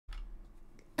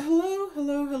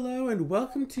Hello, hello, and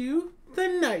welcome to the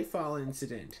Nightfall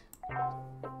incident. Oh,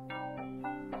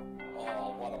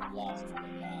 what a blast from the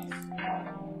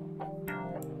past.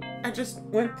 I just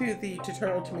went through the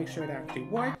tutorial to make sure it actually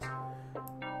worked.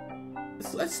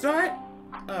 So let's start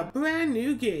a brand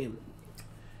new game.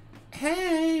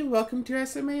 Hey, welcome to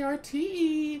SMART.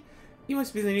 You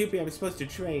must be the newbie I'm supposed to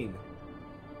train.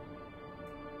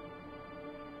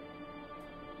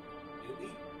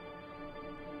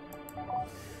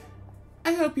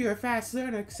 I hope you're a fast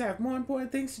learner because I have more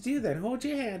important things to do than hold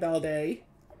your hand all day.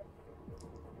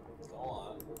 Go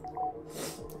on.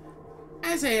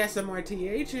 As a SMRT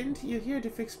agent, you're here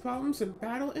to fix problems and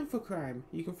battle infocrime.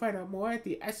 You can find out more at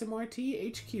the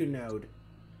SMRT HQ node.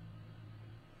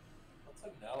 What's a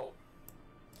node?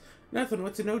 Nothing,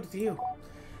 what's a node with you?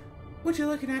 What you're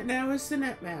looking at now is the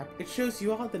net map. It shows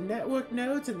you all the network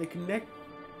nodes and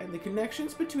the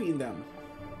connections between them.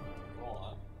 Go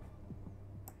on.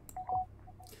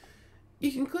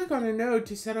 You can click on a node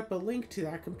to set up a link to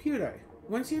that computer.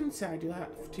 Once you're inside, you'll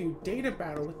have to data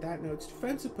battle with that node's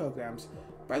defensive programs.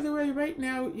 By the way, right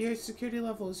now, your security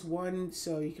level is 1,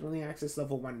 so you can only access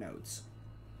level 1 nodes.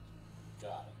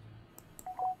 Got it.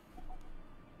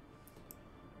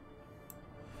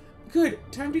 Good,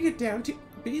 time to get down to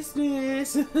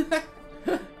business. I'm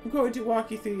going to walk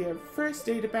you through your first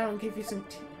data battle and give you some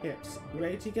tips.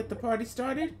 Ready to get the party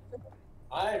started?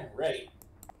 I'm ready.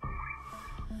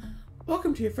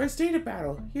 Welcome to your first data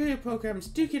battle. Here your programs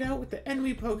duke it out with the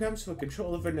enemy programs for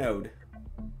control of a node.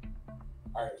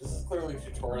 Alright, this is clearly a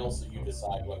tutorial, so you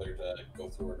decide whether to go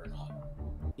through it or not.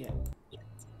 Yeah.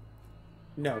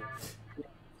 No.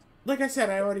 Like I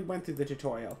said, I already went through the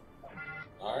tutorial.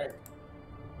 Alright.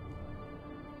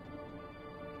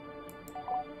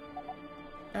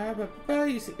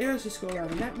 Use the arrows to scroll around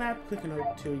the net map, click on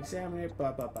it to examine it,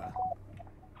 blah blah blah.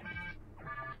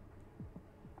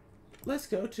 Let's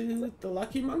go to the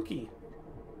Lucky Monkey.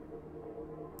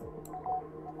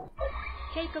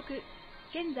 警告。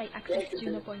現在アクセス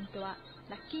中のポイントは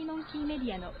ラッキーモンキーメデ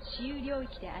ィアの私有領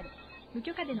域であり、無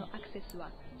許可でのアクセス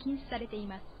は禁止されてい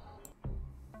ます。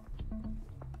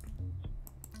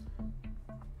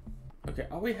 Okay,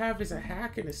 all we have is a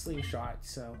hack and a slingshot,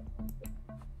 so...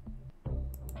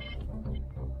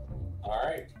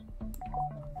 Alright.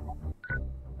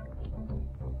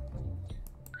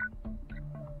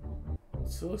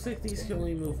 So it looks like these can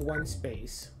only move one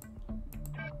space.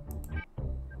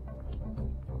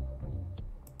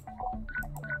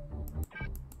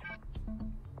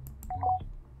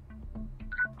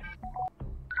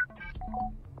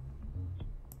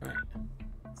 Right.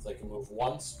 So they can move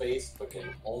one space, but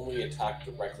can only attack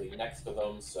directly next to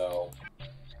them, so...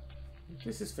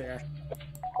 This is fair.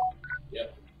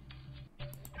 Yep.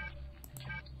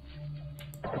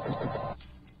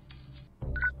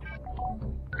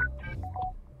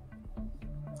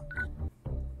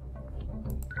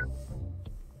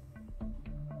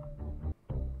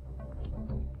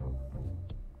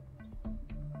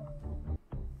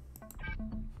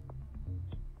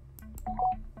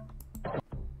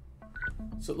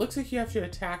 So it looks like you have to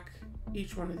attack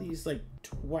each one of these like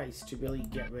twice to really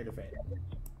get rid of it.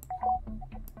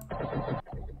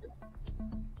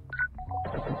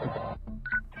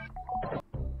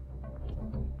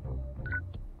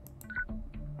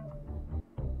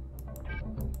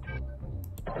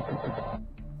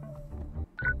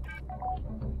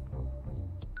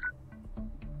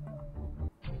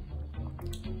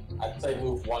 I'd say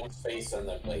move one space and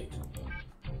then wait.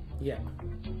 Yeah.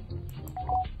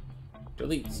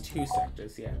 Deletes 2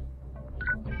 sectors, yeah.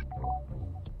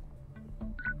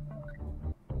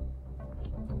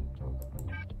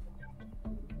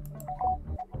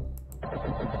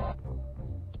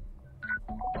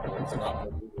 It's not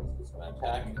going to do this. It's going to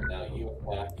attack, and now you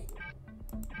attack.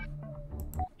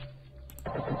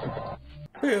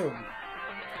 Boom!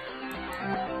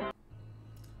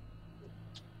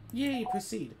 Yay,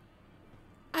 proceed.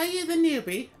 Are you the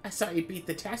newbie? I saw you beat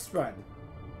the test run.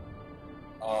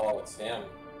 Oh, it's him.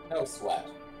 No sweat.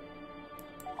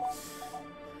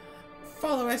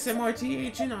 Fellow SMRT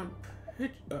agent on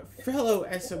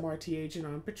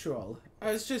patrol.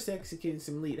 I was just executing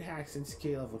some elite hacks in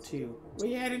security level 2. Where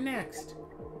you headed next?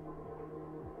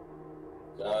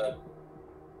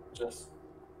 Just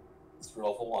through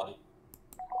level 1.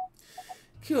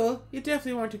 Cool. You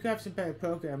definitely want to grab some better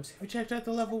programs. Have you checked out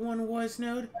the level 1 Wars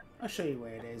node? I'll show you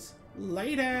where it is.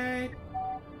 Later!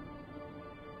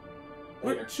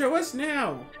 Later. Show us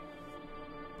now!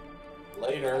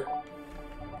 Later.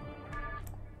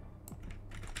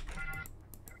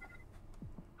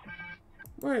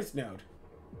 Where is Node?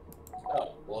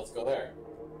 Oh, well, let's go there.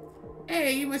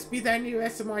 Hey, you must be that new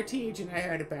SMRT agent I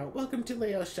heard about. Welcome to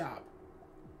Leo's shop.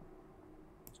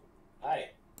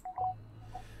 Hi.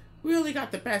 We only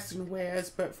got the best in wares,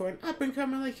 but for an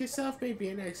up-and-comer like yourself, maybe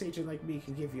an ex-agent like me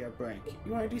can give you a break.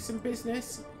 You want to do some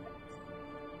business?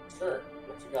 Sure.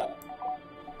 What you got?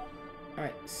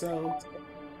 Alright, so...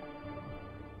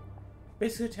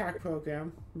 basic attack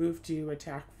program. Move to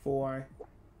attack 4.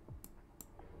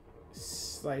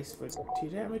 Slice for 2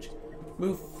 damage.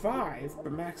 Move 5,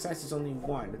 but max size is only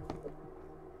 1.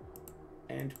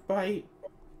 And bite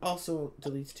also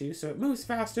deletes 2, so it moves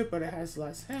faster, but it has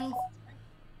less health.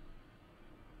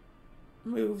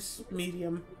 Moves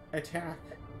medium, attack,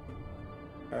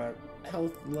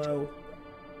 health low,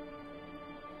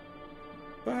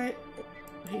 but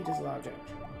he does a lot of damage.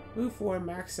 Move 4,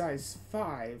 max size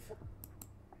 5.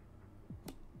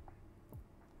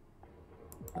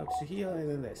 Helps to heal, and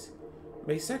then this.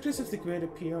 Make sectors of the grid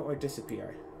appear or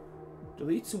disappear.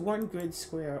 Deletes 1 grid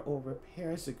square or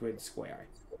repairs a grid square.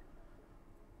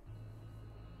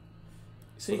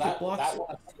 So you can block. That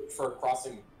one's good for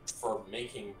crossing, for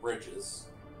making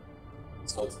bridges.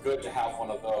 So it's good to have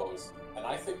one of those. And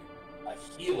I think a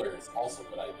healer is also a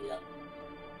good idea.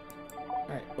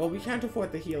 Alright, well, we can't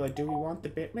afford the healer. Do we want the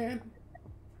Bitman?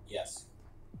 Yes.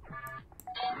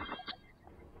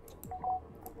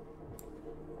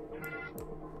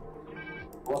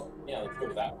 Well, yeah, let's go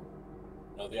with that one.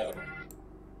 No, the other one.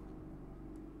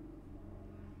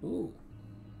 Ooh.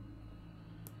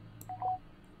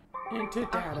 Enter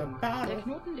data Der battle.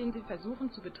 Knoten, den Sie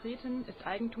versuchen zu betreten, ist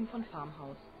Eigentum von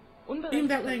Farmhaus. In that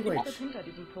Unberechtigter language. Eintritt hinter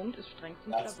diesem Punkt ist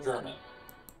strengstens That's verboten. German.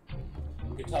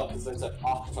 You can tell because there's an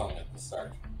Achtung at the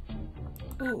start.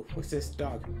 Ooh, what's this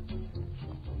dog?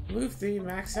 Move 3,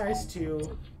 max size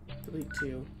 2, delete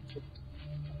 2.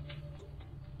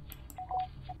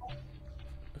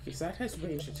 Okay, so that has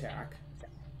ranged attack.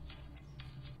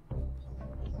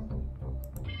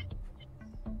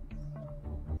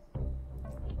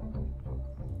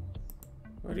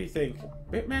 What do you think?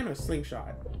 Bitman or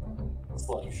Slingshot?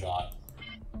 Slingshot.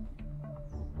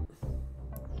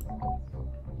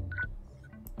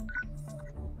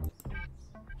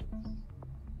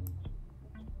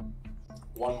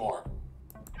 One more.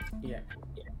 Yeah.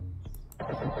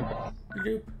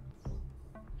 Bloop.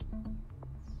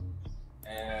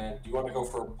 And do you want to go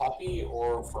for puppy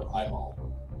or for eyeball?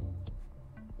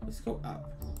 Let's go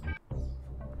up.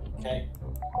 Okay.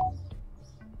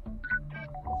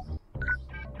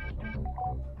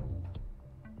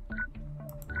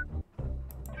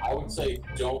 I would say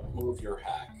don't move your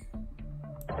hack.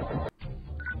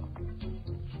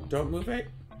 Don't move it?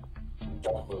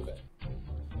 Don't move it.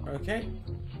 Okay.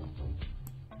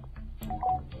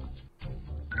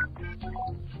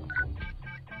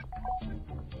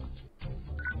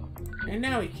 And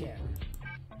now he can.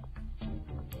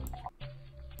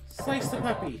 Slice the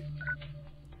puppy.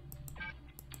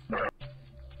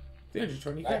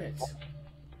 320 credits.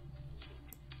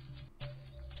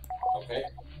 Okay.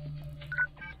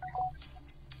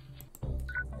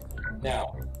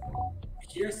 Now,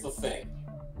 here's the thing.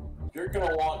 You're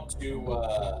gonna want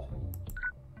to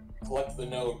collect the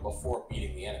node before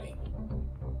beating the enemy.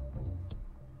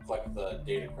 Collect the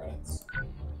data credits.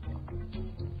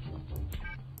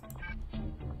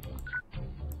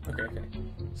 Okay.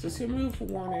 So it's gonna move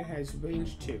 1, it has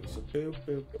range 2. So boom,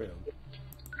 boom, boom.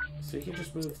 So you can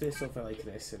just move this over like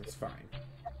this and it's fine.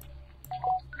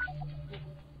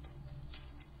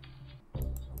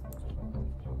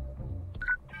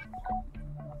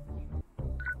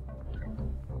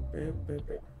 Boop, boop,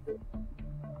 boop.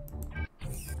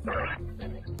 1,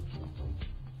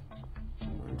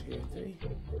 2, 3.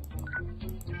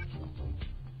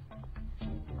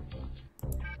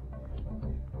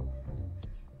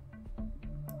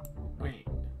 Wait.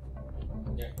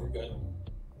 Yeah, we're good.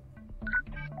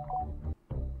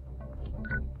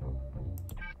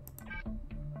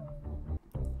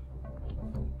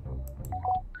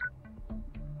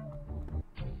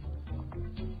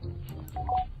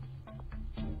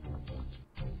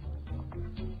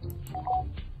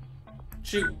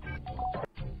 Shoot!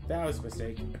 That was a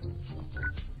mistake.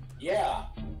 Yeah.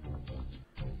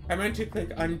 I meant to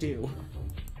click undo.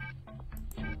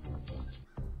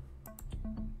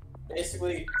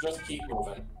 Basically, just keep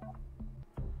moving.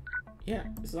 Yeah,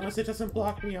 as long as it doesn't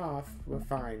block me off, we're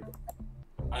fine.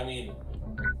 I mean,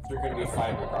 you're gonna be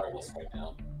fine regardless right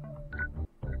now.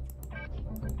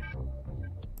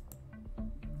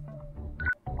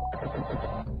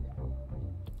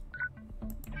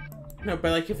 No,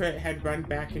 but like if it had run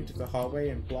back into the hallway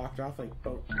and blocked off, like,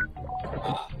 oh.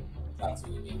 Ah, that's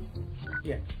what you mean.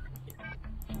 Yeah.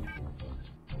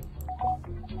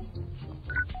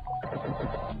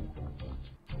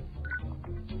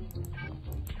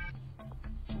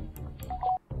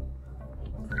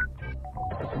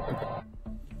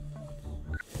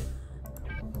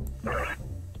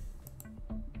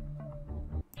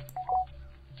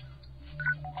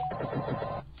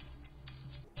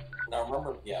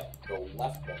 remember, yeah, go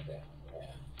left one down. Yeah.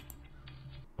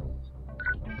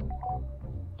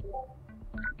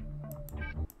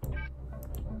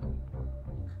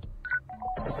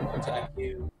 Attack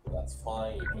you, that's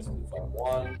fine. You just move up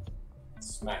one,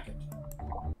 smack it.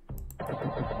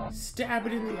 Stab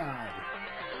it in the eye.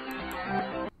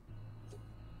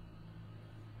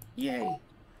 Yay.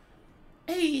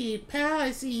 Hey, pal,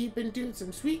 I see you've been doing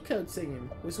some sweet code singing.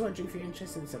 Was wondering if you're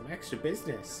interested in some extra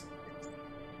business.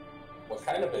 What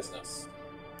kind of business?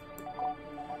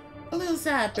 A little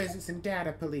side business in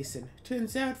data policing.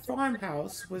 Turns out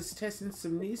Farmhouse was testing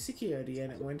some new security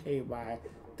and it went haywire.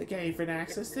 They gave an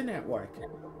access to the network.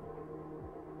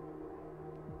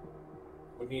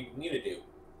 What do you need me to do?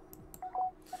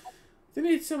 They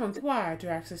need someone quiet to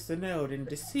access the node and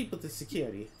disable the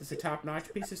security. It's a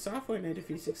top-notch piece of software, and if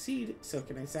you succeed, so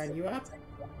can I sign you up?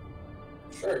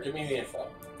 Sure, give me the info.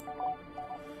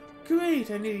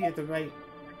 Great, I knew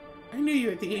you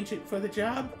had the ancient for the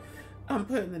job. I'm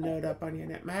putting the node up on your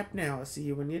net map now. I'll see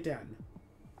you when you're done.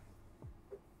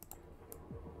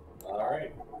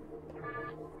 Alright.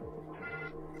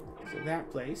 So that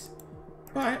place.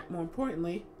 But, more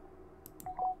importantly...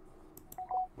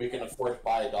 We can afford to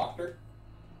buy a doctor?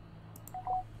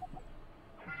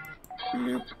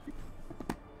 Nope.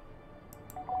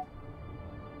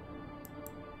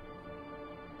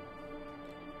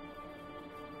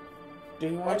 Do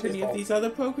you want any of these other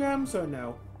programs, or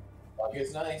no? Bug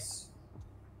is nice.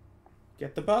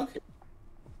 Get the bug?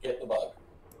 Get the bug.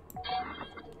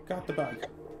 Got the bug.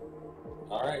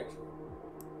 Alright.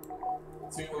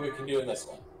 Let's see what we can do in this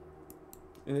one.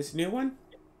 In this new one?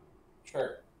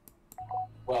 Sure.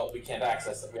 Well, we can't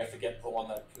access it. We have to get the one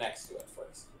that connects to it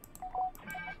first.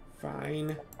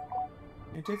 Fine.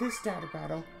 Enter this data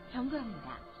battle.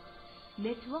 경고합니다.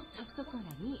 네트워크 접속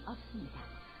권한이 없습니다.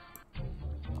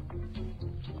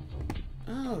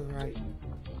 Alright.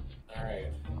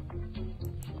 Alright.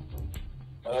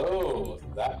 Oh,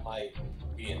 that might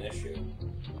be an issue.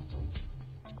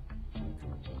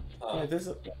 Yeah, there's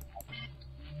a...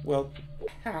 Well,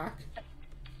 hack.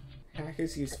 Hack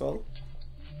is useful.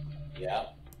 Yeah.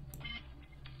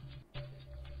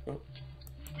 Well,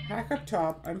 hack up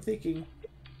top, I'm thinking...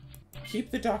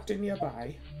 Keep the doctor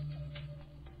nearby.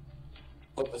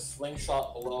 Put the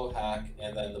slingshot below hack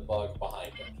and then the bug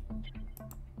behind it.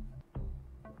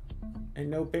 And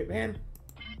no Bitman?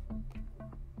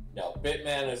 No,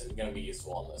 Bitman isn't going to be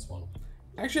useful on this one.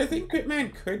 Actually, I think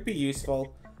Bitman could be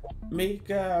useful. Make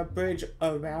a bridge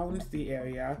around the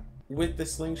area with the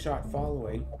slingshot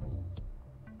following.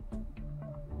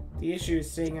 The issue is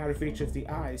staying out of reach of the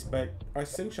eyes, but our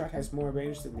slingshot has more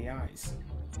range than the eyes.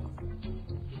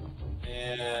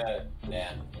 Nah.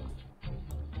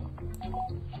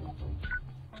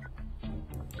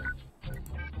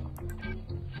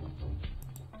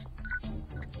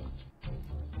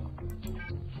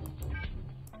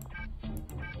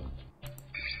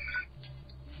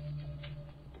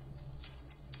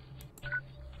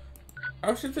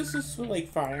 Oh shit, this is like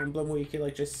Fire Emblem where you can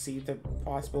like just see the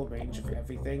possible range of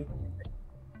everything.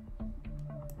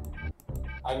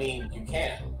 I mean, you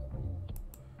can.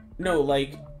 No,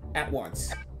 like, at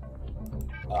once.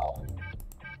 Oh.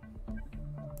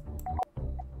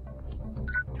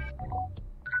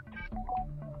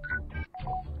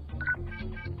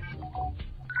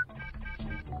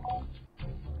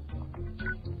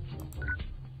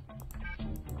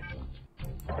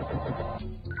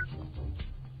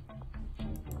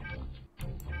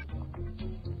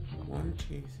 One,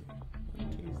 two,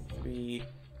 three.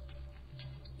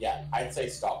 Yeah, I'd say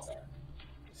stop there.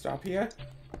 Stop here?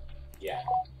 Yeah.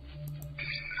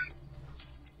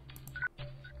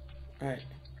 Alright.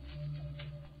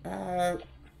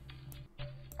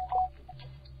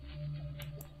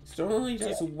 Stone only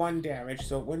does 1 damage,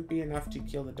 so it wouldn't be enough to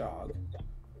kill the dog.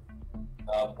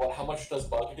 How much does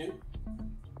bug do?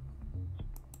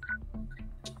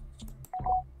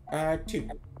 2.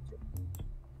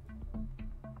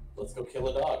 Let's go kill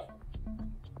a dog.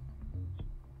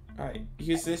 Alright,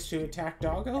 use this to attack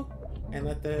Doggo and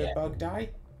let the bug die.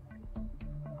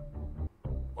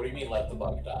 What do you mean let the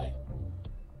bug die?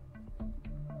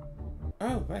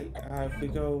 Oh, right. If we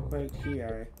go right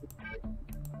here,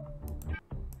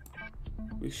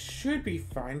 we should be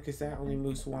fine because that only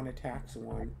moves 1, attacks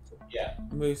 1. Yeah.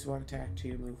 Moves 1, attack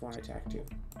 2, move 1, attack 2.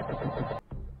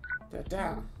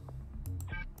 Ta-da!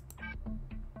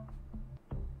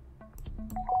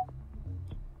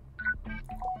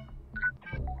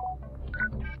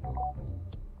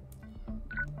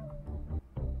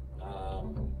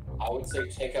 I would say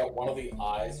take out one of the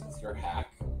eyes with your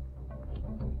hack.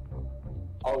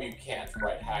 Oh, you can't.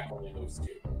 Right, hack only moves 2.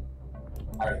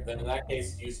 Alright, then in that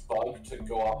case, use Bug to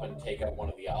go up and take out one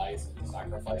of the eyes and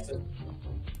sacrifice it.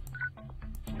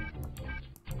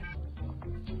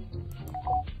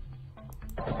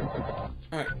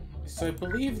 Alright, so I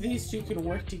believe these two can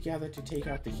work together to take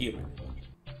out the human.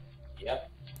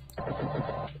 Yep.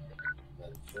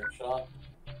 Then slingshot.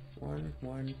 1,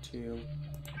 1, 2.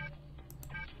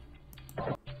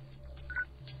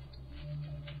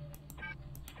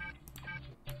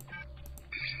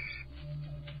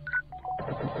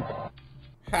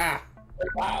 Ha!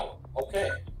 Wow, okay.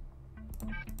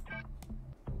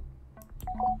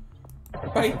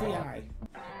 Bite the eye.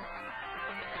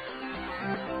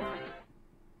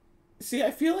 See,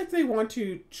 I feel like they want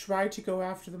to try to go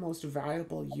after the most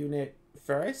valuable unit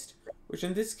first, which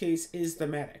in this case is the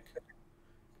medic.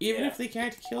 Even if they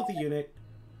can't kill the unit,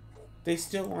 they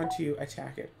still want to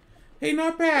attack it. Hey,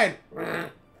 not bad!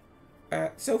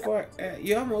 So far,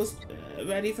 you're almost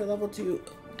ready for level 2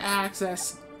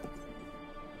 access.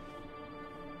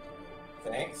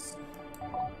 Thanks.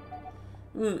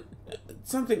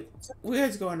 Something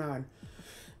weird's going on.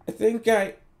 I think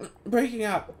breaking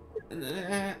up.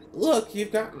 Look,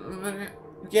 you've got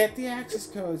get the access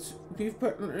codes. We've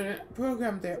put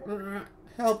program there.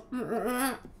 Help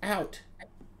out.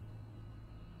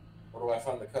 Where do I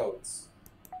find the codes?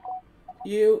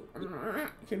 You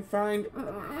can find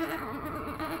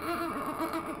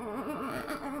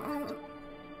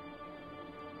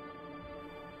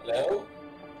Hello?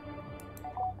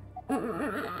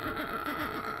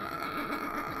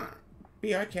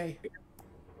 BRK.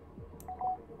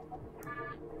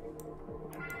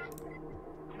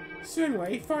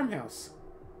 Soonway Farmhouse.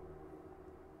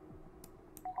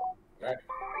 Right.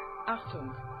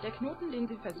 Achtung, der Knoten, den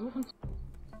Sie versuchen zu...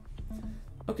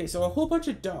 Okay, so a whole bunch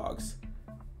of dogs.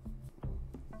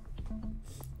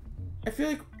 I feel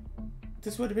like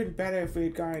this would have been better if we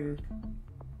had gotten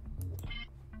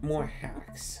more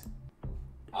hacks.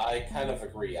 I kind of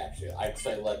agree, actually. I'd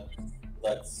say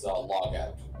let's log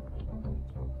out.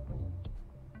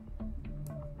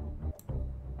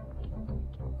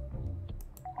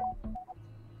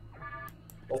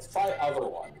 Let's try other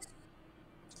ones.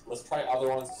 Let's try other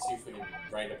ones to see if we can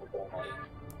grind up a bit of money.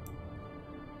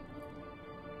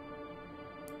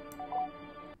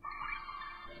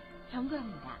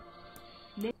 경고합니다.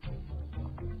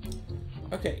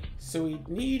 Okay, so we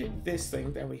need this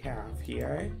thing that we have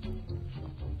here.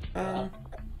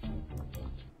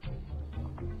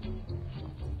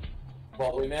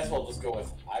 Well, we may as well just go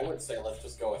with, I would say let's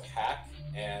just go with hack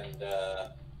and,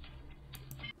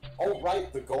 oh,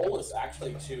 right, the goal is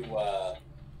actually to,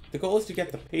 The goal is to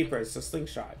get the papers, so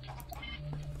slingshot.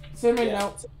 Cinnamon,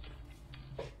 no.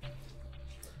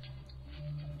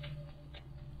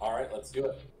 Alright, let's do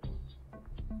it.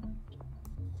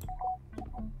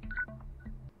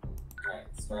 Alright,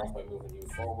 start off by moving you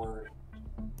forward,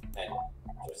 and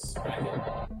just smack it.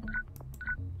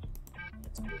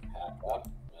 Let's move hack up,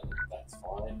 and that's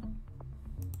fine.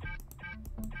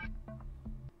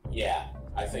 Yeah,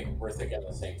 I think we're thinking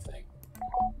the same thing.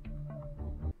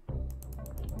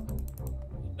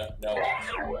 No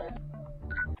action.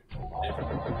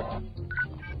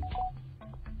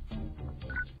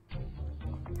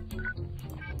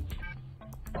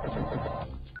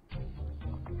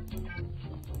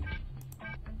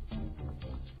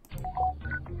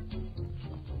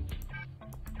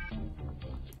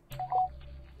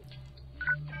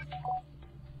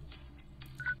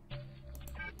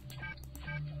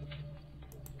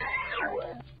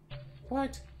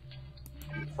 What?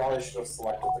 You probably should have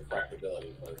selected the correct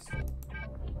ability first.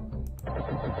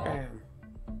 Bam.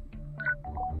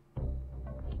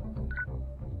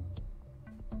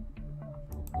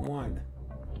 One.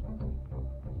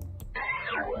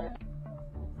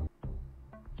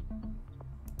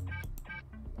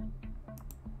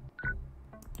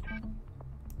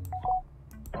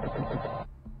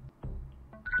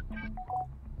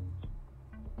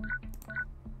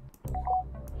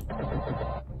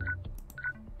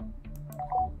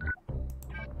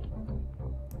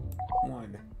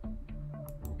 One.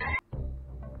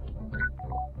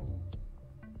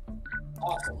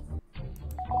 Awesome.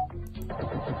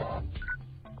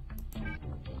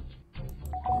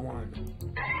 One.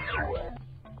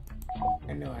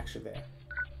 And no action there.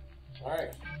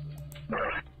 Alright.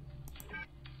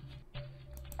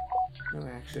 No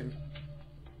action.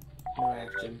 No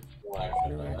action. No action.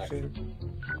 No action.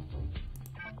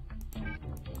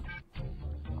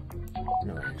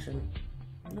 No action.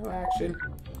 No action.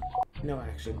 No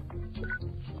action.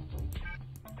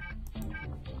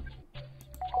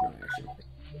 No action.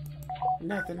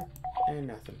 Nothing and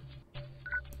nothing.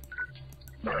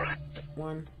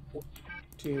 1,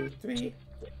 2, 3.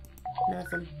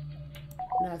 Nothing.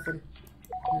 Nothing.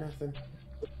 Nothing.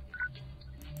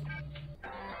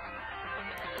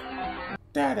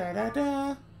 Da da da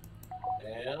da.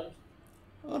 And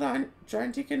Hold on.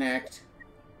 Trying to connect.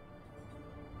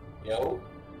 yo,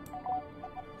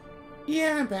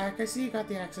 Yeah, I'm back. I see you got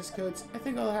the access codes. I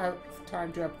think I'll have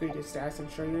time to upgrade your stats and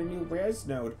show you a new res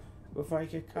node before I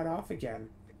get cut off again.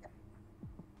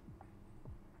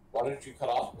 why didn't you cut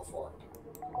off before?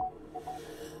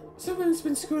 Someone's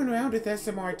been screwing around with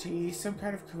SMRT. Some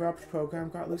kind of corrupt program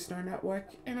got loose in our network,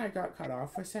 and I got cut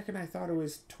off. For a second, I thought it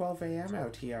was 12 a.m.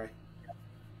 out here.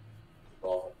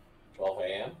 12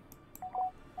 a.m.?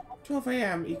 12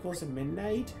 a.m. equals a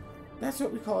midnight. That's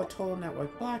what we call a total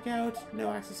network blackout.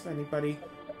 No access for anybody.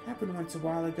 Happened once a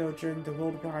while ago during the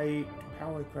worldwide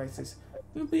power crisis.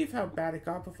 You won't believe how bad it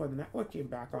got before the network came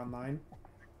back online.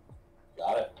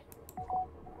 Got it.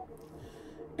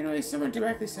 Anyway, someone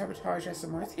directly sabotaged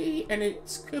SMRT, and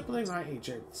it's crippling our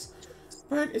agents.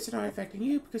 But it's not affecting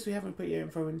you because we haven't put your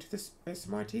info into the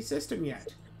SMRT system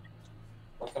yet.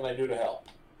 What can I do to help?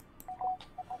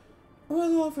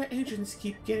 Well, all of our agents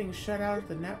keep getting shut out of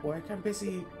the network. I'm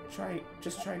busy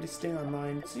just trying to stay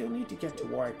online, so you'll need to get to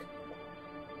work.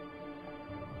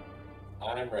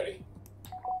 I'm ready.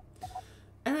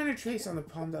 I ran a trace on the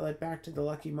palm that led back to the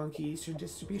Lucky Monkey Eastern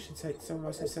distribution site. Someone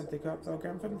must have sent the corrupt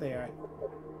program from there.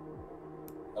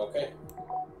 Okay.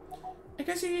 I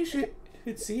guess you should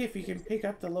see if you can pick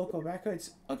up the local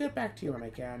records. I'll get back to you when I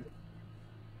can.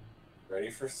 Ready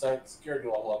for site security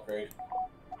level upgrade.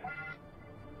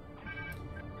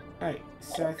 Alright,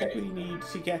 so I think we need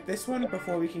to get this one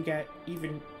before we can get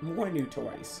even more new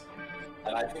toys.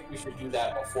 And I think we should do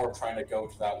that before trying to go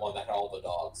to that one that had all the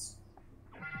dogs.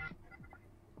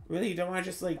 Really, you don't want to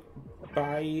just, like,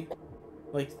 buy,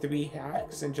 like, 3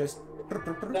 hacks and just...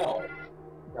 No.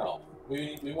 No.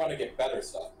 We want to get better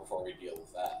stuff before we deal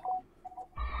with that.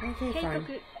 Okay, 警 fine.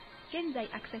 告現在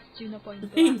アクセス中のポイント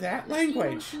Name は that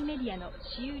language! 非メディアの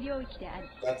私有領域であり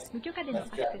That's 無許可でのア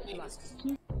クセスは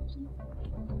Japanese.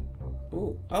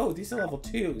 Ooh, oh, these are level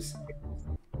 2s.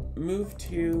 Move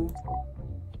to...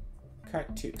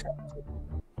 Cut 2.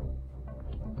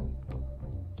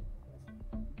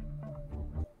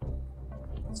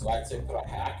 So I'd say put a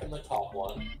hack in the top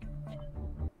one.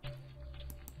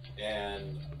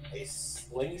 And a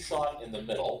slingshot in the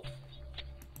middle.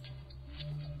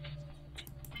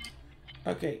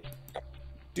 Okay.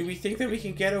 Do we think that we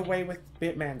can get away with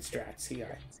Bitman strats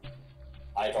here?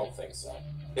 I don't think so.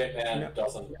 Bitman No.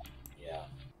 doesn't. Yeah.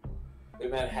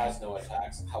 Bitman has no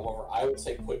attacks. However, I would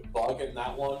say put Bug in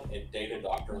that one and Data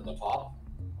Doctor in the top.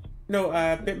 No,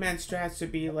 Bitman strats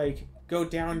would be like, go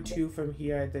down 2 from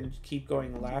here, then keep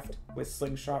going left with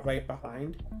Slingshot right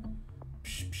behind.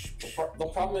 Psh, psh, psh. The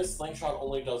problem is Slingshot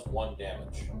only does 1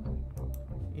 damage.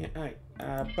 Yeah,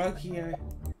 alright. Bug here.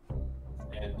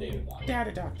 And Data Doctor.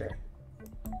 Data Doctor.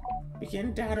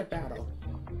 Begin data battle.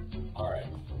 Alright.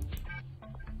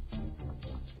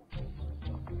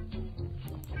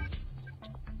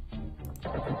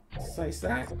 Slice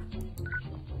that.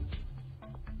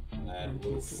 And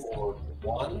move forward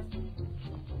 1.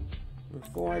 Move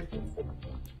forward.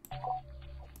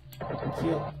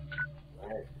 Heal.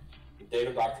 Alright.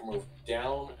 Data Doctor move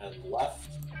down and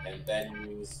left, and then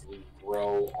use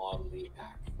regrow on the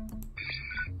hack.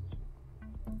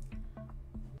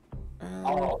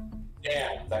 Oh,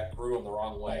 damn, that grew in the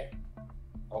wrong way.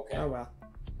 Okay. Oh well.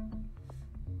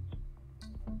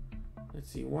 Let's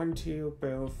see, 1, 2,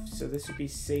 both. So this would be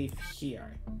safe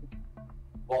here.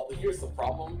 Well, here's the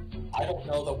problem. I don't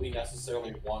know that we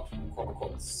necessarily want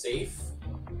quote-unquote safe.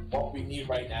 What we need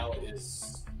right now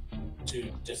is to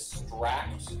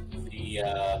distract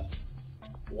the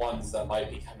ones that might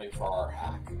be coming for our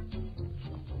hack.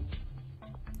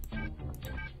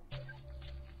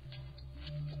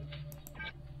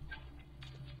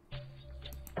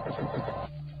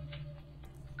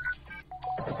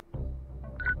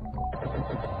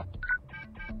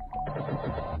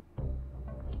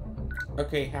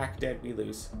 Okay, hack dead, we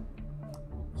lose.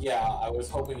 Yeah, I was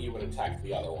hoping you would attack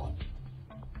the other one,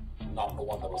 not the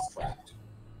one that was trapped.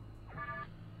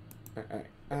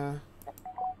 Alright,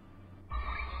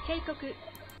 警告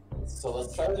So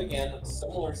let's try it again.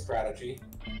 Similar strategy.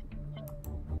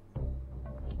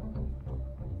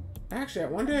 actually, I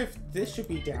wonder if this should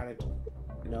be data...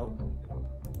 Nope.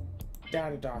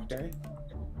 Data Doctor.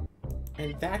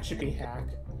 And that should be hack.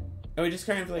 And we just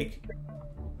kind of, like,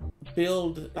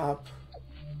 build up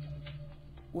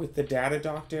with the Data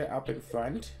Doctor up in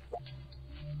front.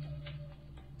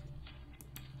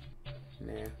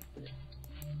 Nah.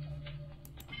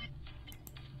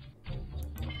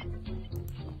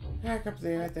 Hack up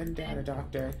there, then Data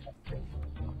Doctor.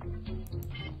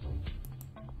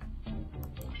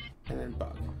 and then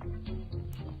bug.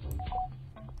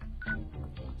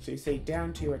 So you say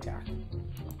down to attack.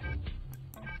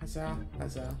 Huzzah,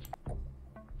 huzzah.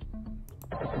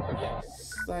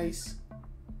 Slice.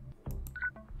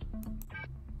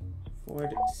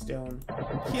 Forward, stone,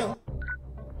 kill.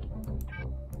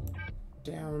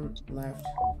 Down, left.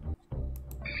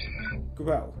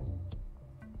 Grow.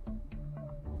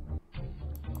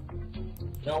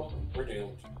 Nope, we're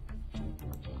doomed.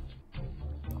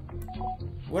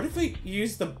 What if we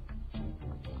use the...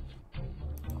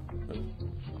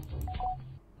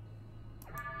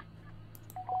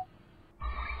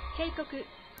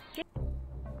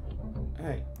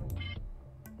 Alright.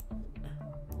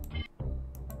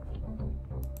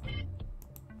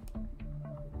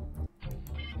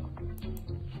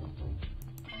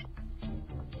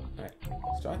 Alright,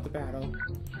 start the battle.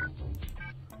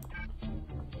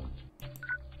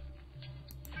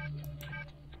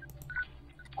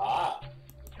 Ah!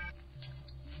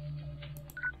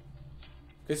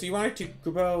 Because you wanted to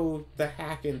grow the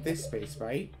hack in this space,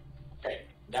 right? Okay,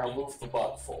 now move the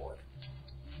bug forward.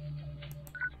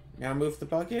 Now move the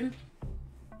bug in?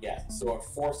 Yeah, so it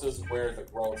forces where the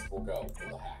growth will go for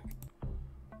the hack.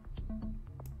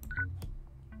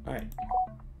 Alright.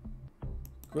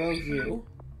 Grow you.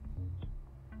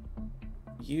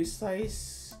 You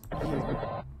slice you.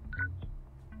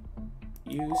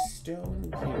 You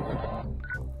stone you.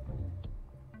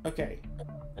 Okay.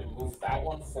 And move that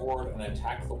one forward and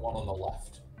attack the one on the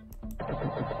left.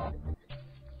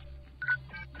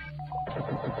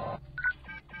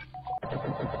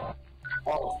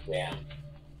 Oh, damn.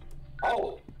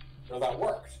 Oh! No, that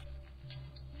worked.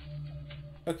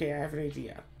 Okay, I have an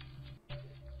idea.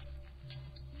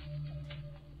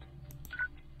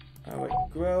 Wait,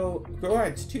 grow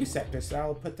adds 2 sectors, so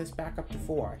I'll put this back up to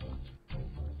 4.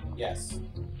 Yes.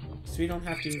 So we don't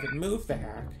have to even move the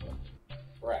hack.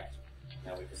 Correct.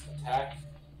 Now we just attack.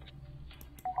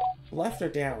 Left or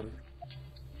down?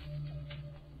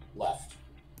 Left.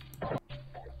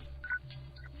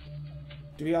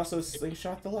 Do we also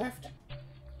slingshot the left?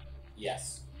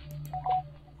 Yes.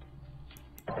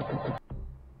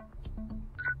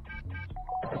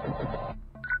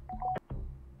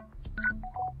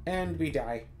 And we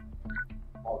die.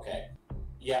 Okay.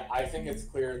 Yeah, I think it's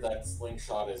clear that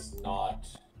slingshot is not...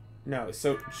 No,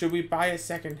 so should we buy a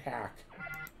second hack?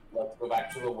 Let's go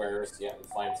back to the wares, yeah, and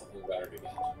find something better to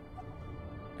get.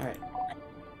 Alright.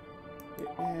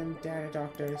 And data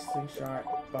doctor,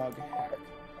 slingshot, bug, hack.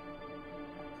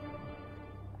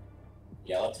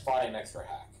 Yeah, let's buy an extra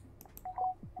hack.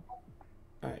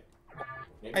 Alright.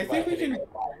 Maybe I by think we hitting can... the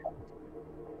button.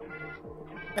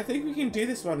 I think we can do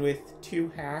this one with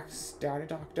 2 hacks, data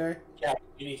doctor. Yeah,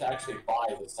 you need to actually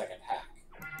buy the second hack.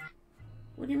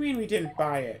 What do you mean we didn't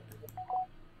buy it?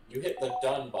 You hit the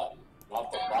done button,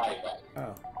 not the buy button.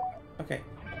 Oh. Okay.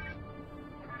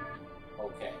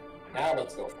 Okay, now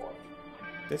let's go for it.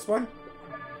 This one?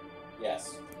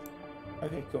 Yes.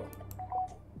 Okay, cool.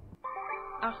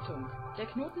 Achtung! Der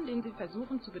Knoten, den Sie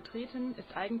versuchen zu betreten,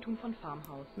 ist Eigentum von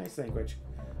Farmhaus. Nice language.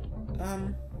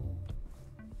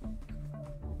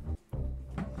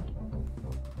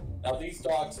 Now these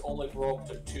dogs only grow up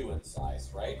to 2 in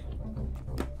size, right?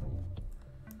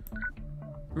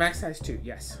 Max size 2,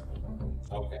 yes.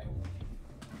 Okay.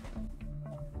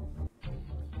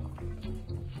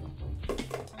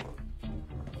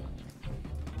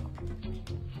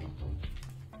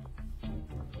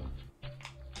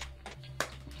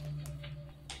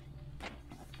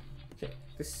 Okay,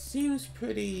 this seems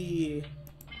pretty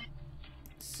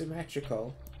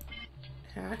symmetrical.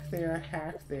 Hack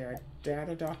there,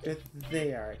 data doctor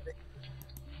there.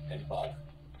 And bug.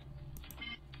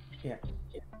 Yeah.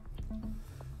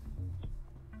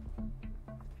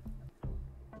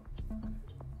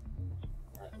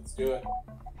 Alright, let's do it.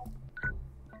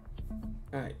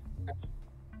 Alright.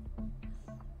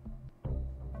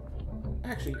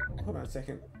 Actually, hold on a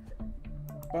second.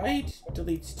 Bite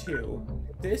deletes 2.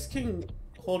 This can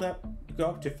go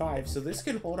up to 5, so this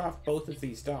can hold off both of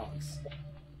these dogs.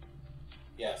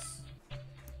 Yes.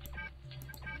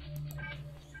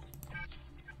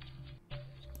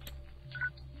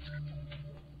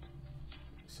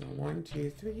 So 1, 2,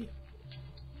 3.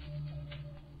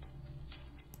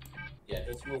 Yeah,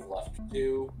 just move left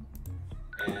 2,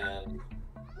 and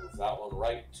move that one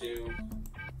right 2,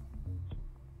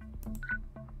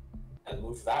 and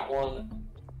move that one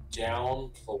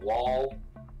down to the wall,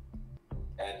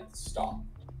 and stop.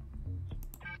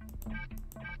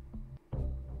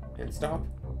 And stop.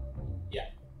 Yeah.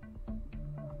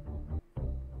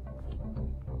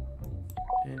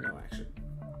 And no action.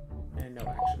 And no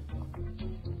action.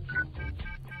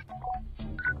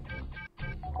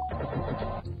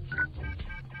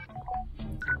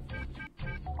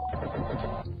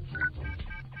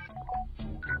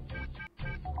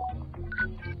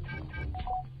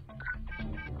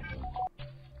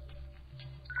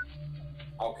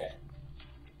 Okay.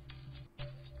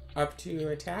 Up to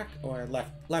attack or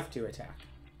left to attack?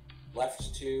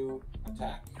 Left to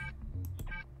attack.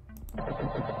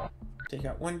 Take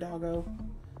out one doggo.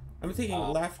 I'm thinking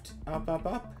left, up, up,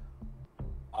 up.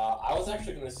 I was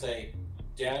actually going to say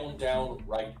down, down,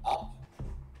 right, up.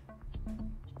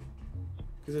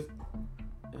 Because it's...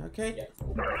 Okay. Yes.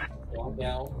 Down,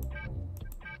 down,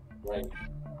 right,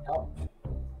 up.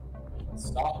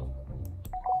 Stop.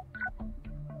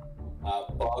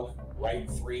 Bug, right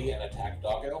 3, and attack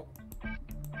doggo.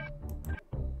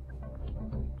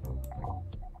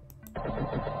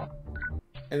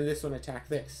 And this one attack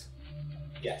this.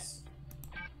 Yes.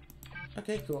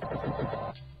 Okay, cool.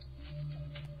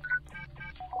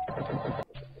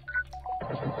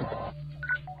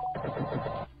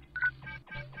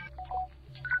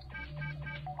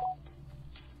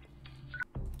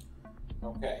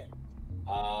 Okay.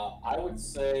 I would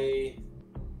say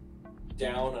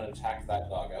down and attack that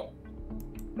doggo.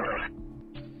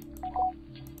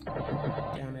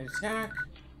 Down and attack.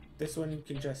 This one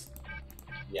can just...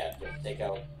 Yeah, just take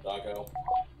out doggo.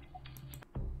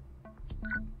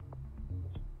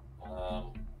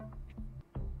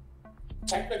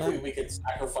 Technically, we could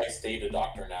sacrifice Data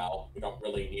Doctor now. We don't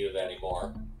really need it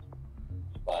anymore.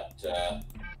 But,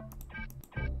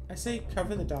 I say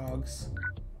cover the dogs.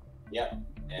 Yep.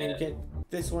 And get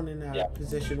this one in a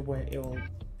position where it will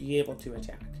be able to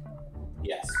attack.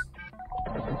 Yes.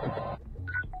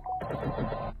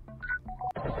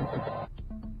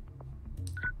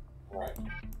 Alright.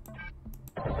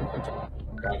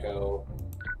 Doggo.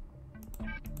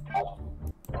 Up.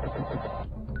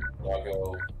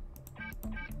 Doggo.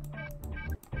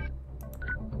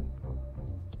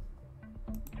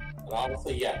 And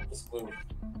honestly, yeah, just move.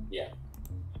 Yeah.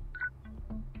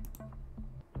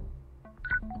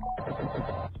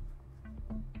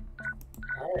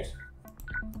 Alright.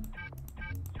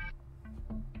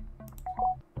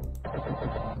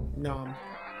 Nom.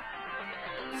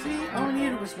 See, all I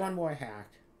needed was one more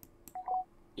hack.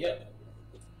 Yep.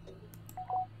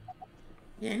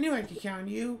 Yeah, I knew I could count on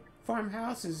you.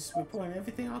 Farmhouse is reporting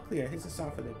everything all clear. Here's the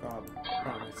software they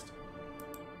promised.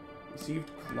 Received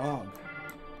log.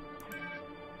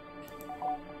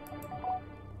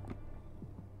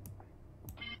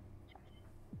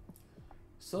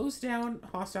 Slows down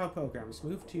hostile programs.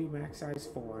 Move to max size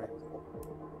 4.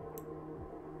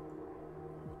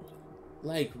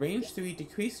 Like, range 3,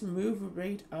 decrease move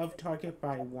rate of target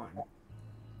by 1.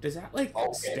 Does that, like,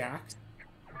 stack?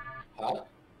 Huh?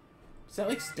 Does that,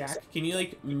 like, stack? Can you,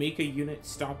 like, make a unit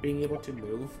stop being able to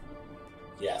move?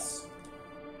 Yes.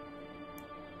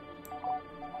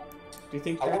 Do you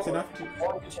think that's enough to...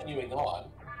 Before continuing on,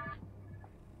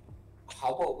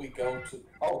 how about we go to...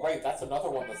 Oh, right, that's another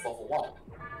one that's level 1.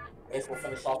 I guess we'll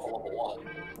finish off at level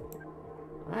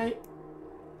 1. Alright.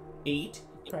 8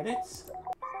 credits.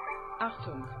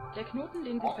 Achtung, der Knoten,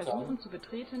 den Sie versuchen zu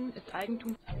betreten, ist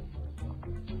Eigentum.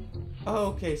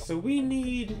 Okay, so we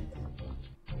need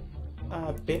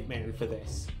Bitman for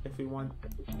this, if we want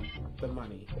the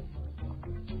money.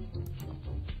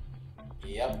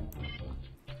 Yep.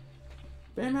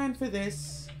 Bitman for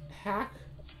this, hack,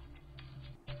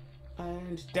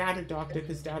 and Data Doctor,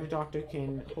 because Data Doctor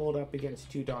can hold up against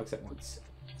 2 dogs at once.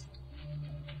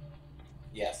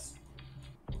 Yes.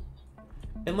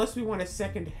 Unless we want a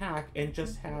second hack and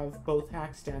just have both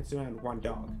hacks dance around 1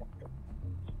 dog.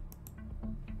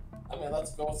 I mean,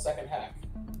 let's go with second hack.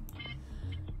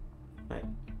 Right.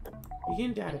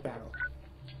 Begin data battle.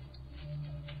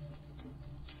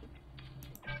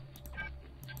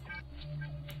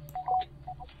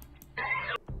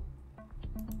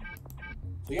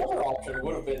 The other option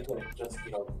would have been to just,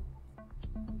 you know,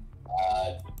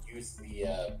 use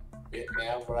the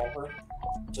Bitman or whatever.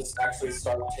 Just actually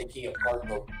start taking apart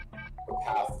the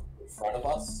path in front of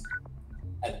us.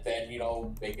 And then, you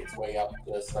know, make its way up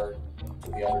to start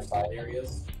to the other side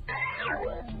areas.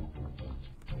 Alright,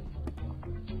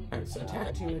 so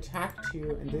attack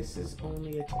 2, and this is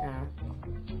only attack...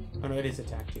 Oh no, it is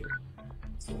attack 2.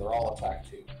 So they're all attack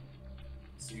 2.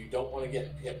 So you don't want to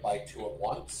get hit by 2 at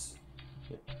once.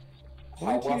 Yeah.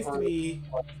 1, 2, However, 3...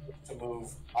 to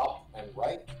move up and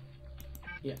right.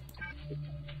 Yeah.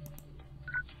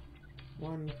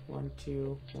 1, 1,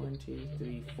 2, 1, 2,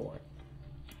 3, 4.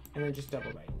 And then just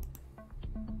double right.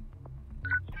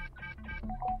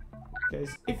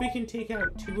 Because if we can take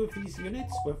out 2 of these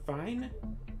units, we're fine.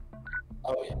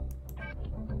 Oh yeah.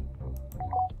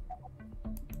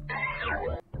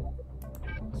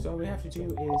 So all we have to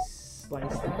do is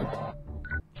slice that.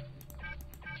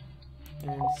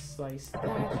 And slice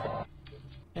that.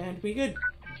 And we good.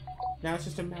 Now it's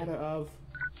just a matter of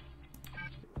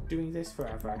doing this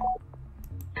forever.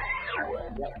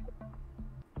 Yep.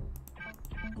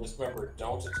 Just remember,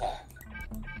 don't attack.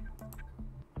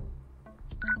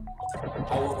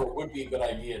 However, it would be a good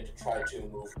idea to try to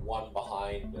move one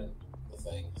behind the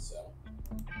thing, so.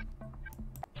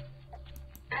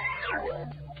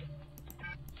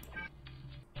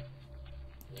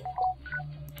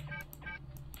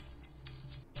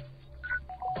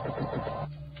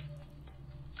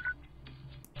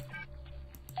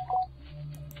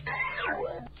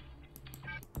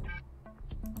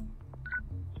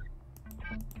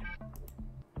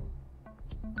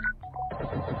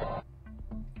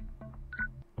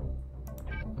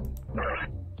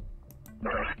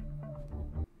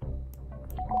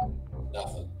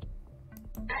 Nothing.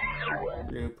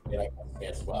 Nope. Yeah,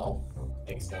 as well.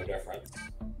 Makes no difference.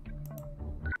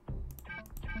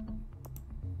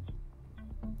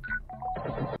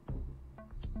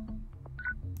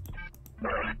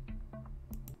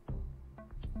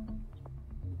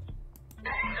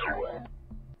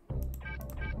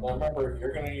 Now remember,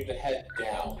 you're going to need to head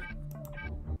down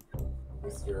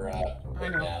with your I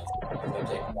know. nav. It's going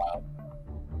to take a while.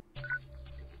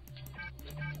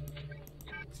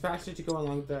 It's faster to go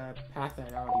along the path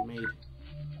I already made.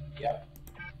 Yep.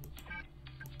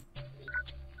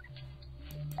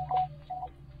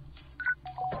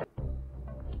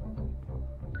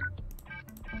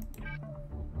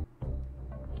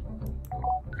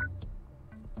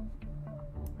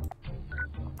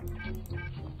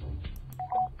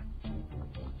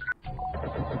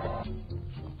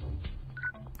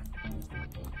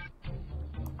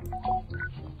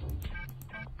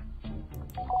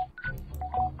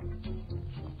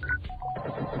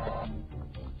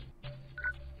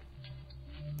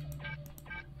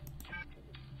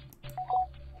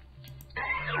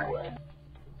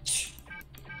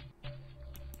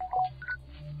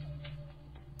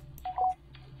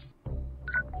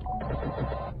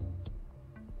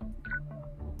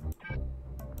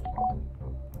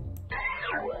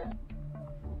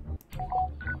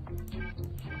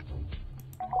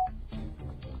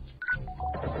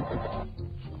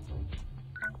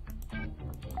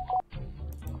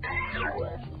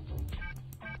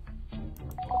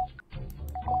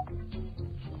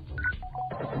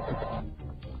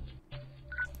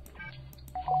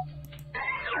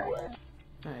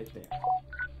 Right there.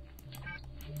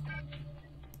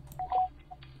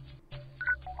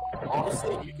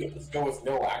 Honestly, you could just go with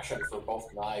no action for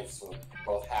both knives, or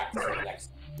both hacks for the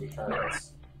next 3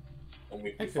 turns, and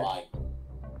we'd be Okay. fine.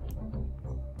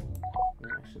 No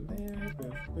action there.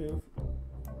 Boof, boof.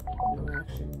 No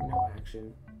action, no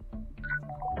action.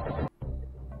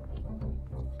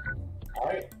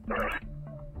 Alright.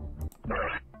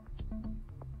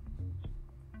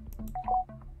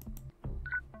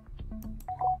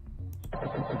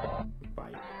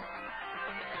 Bite.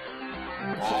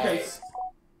 Nice.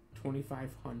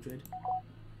 2,500.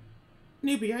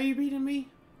 Newbie, are you beating me?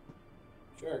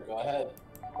 Sure, go ahead.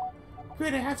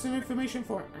 Good, I have some information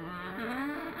for.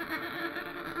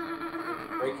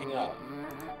 Breaking up.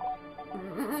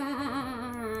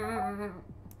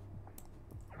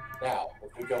 Now,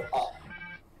 if we go up,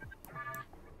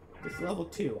 It's level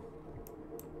 2.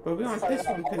 But we Let's want try this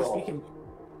that one because upper we level. can.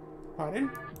 Pardon?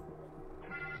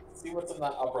 see what's in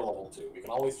that upper level too. We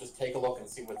can always just take a look and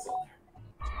see what's in there.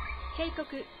 警告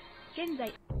現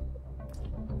在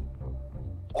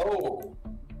Oh,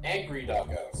 angry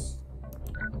doggos.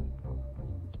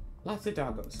 Lots of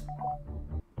doggos.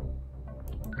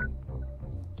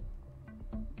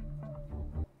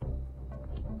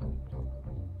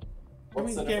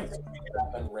 What's the I mean, difference between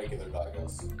that and regular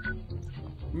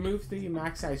doggos? Move the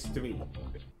max size 3.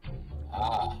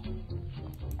 Ah.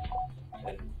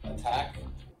 And attack?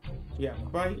 Yeah,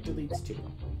 bite deletes 2.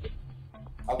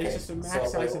 Okay, It's just a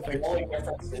max size of the only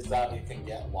difference is that it can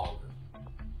get longer.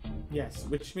 Yes,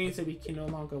 which means that we can no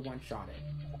longer one-shot it.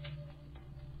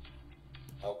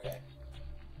 Okay.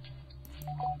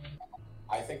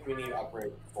 I think we need to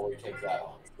upgrade before we take that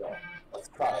on. So, let's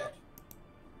try it.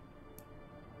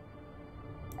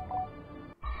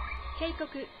 警告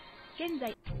現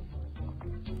在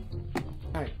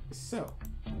Alright, so.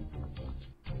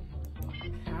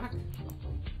 Hack.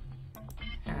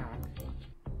 Hack.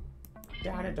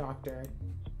 Data doctor.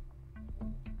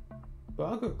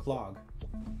 Bug or clog?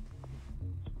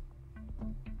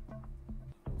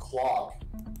 Clog.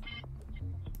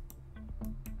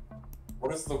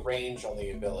 What is the range on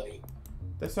the ability?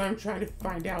 That's what I'm trying to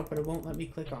find out, but it won't let me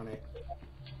click on it.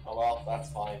 Oh well,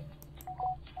 that's fine.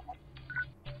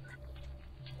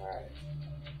 Alright.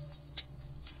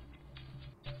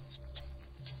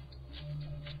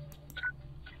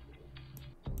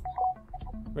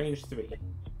 Range 3.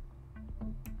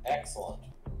 Excellent.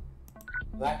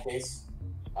 that case,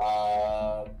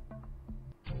 okay,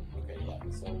 yeah,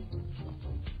 so...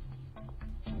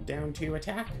 Down 2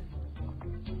 attack?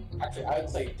 Actually, I would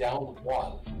say down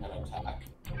 1 and attack.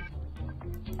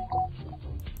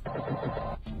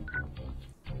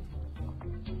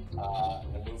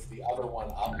 And move the other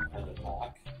one up and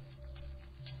attack.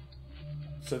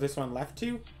 So this one left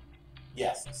 2?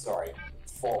 Yes, sorry.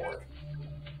 Forward.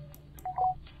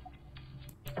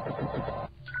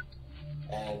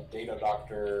 And Data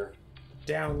Doctor...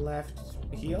 Down left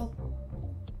heal?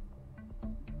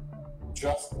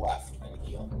 Just left and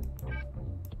heal.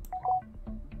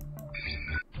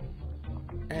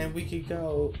 And we could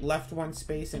go left 1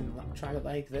 space and try to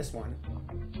like this one.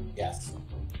 Yes.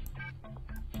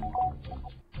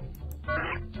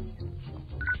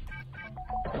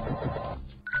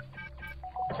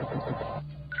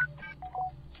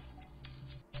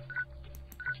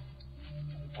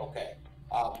 Okay.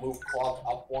 Move clock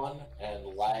up 1 and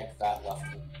lag that left,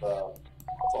 the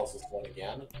closest one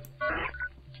again.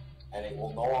 And it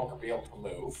will no longer be able to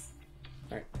move.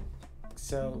 Alright.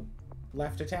 So,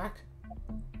 left attack?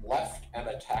 Left and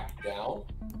attack down.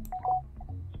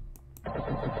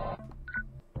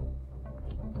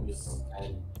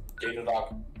 And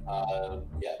Datadog,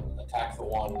 yeah, attack the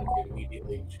one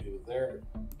immediately to there.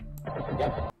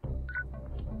 Yep.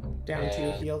 Down And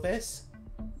 2 heal this?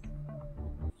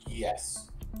 Yes.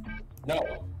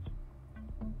 No.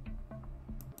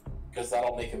 Because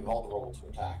that'll make him vulnerable to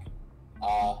attack.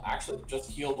 Actually,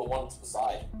 just heal the one that's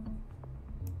beside.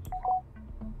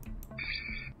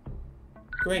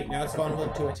 Great, now it's vulnerable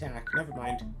to attack. Never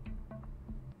mind.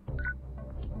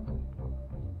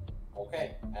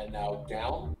 Okay, and now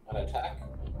down and attack.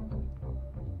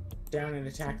 Down and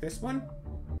attack this one?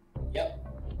 Yep.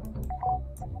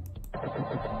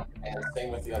 And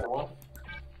same with the other one.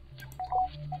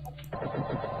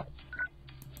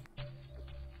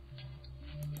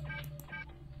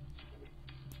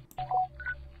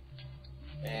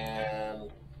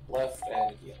 And left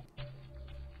and heal.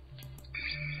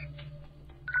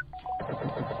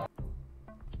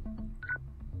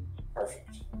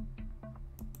 Perfect.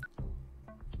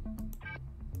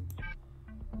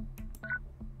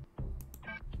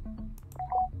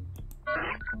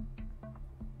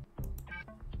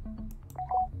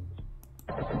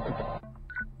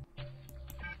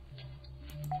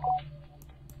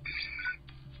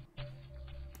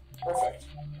 Perfect.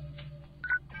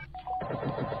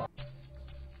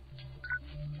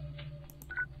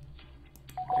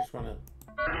 I just want to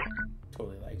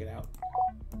totally like it out.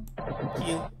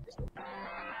 Heal.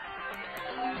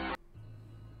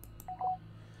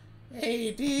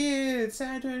 Hey dude,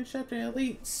 sorry to interrupt an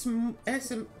elite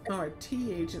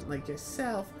SMRT agent like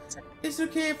yourself. Is it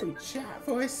okay if we chat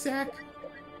for a sec?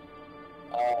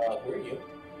 Who are you?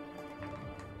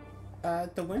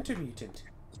 The Winter Mutant.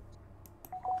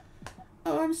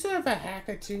 Oh, I'm sort of a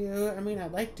hacker too. I mean,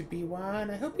 I'd like to be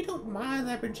one. I hope you don't mind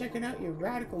that I've been checking out your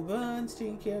radical runs,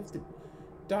 taking care of the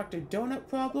Dr. Donut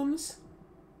problems.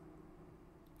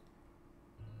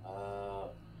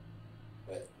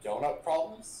 With donut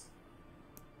problems?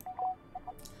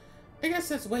 I guess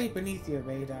that's way beneath your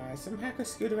radar. Some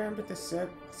hackers screwed around with the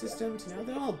systems, now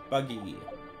they're all buggy.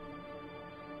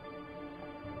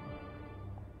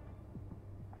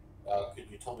 Could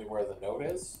you tell me where the note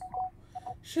is?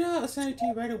 Sure, I'll send it to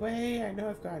you right away. I know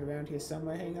I've got it around here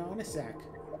somewhere. Hang on a sec.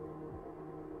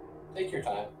 Take your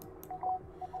time.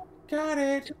 Got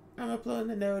it. I'm uploading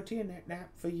the note to your NetNap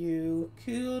for you.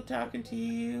 Cool talking to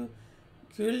you.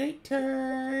 Cool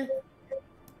later.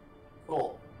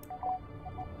 Cool.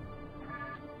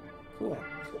 Cool.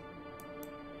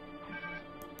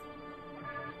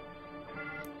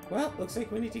 Well, looks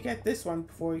like we need to get this one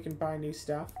before we can buy new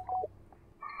stuff.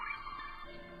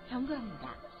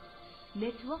 경고합니다.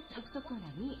 네트워크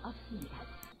접속권한이 없습니다.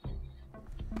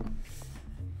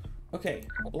 Okay,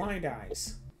 blind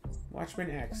eyes.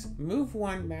 Watchman X. Move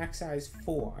 1, max size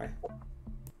 4.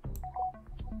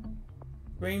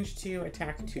 Range 2,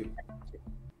 attack 2.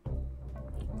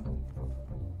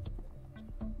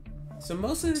 So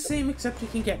mostly the same, except you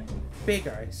can get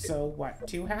bigger. So what,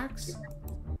 2 hacks?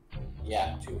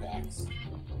 Yeah, 2 hacks.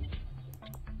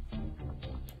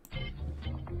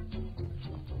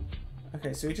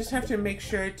 Okay, so we just have to make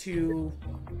sure to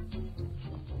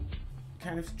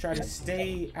kind of try to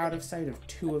stay out of sight of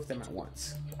 2 of them at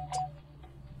once.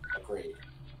 Agreed.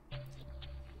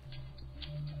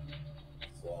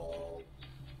 So,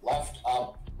 left,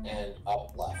 up, and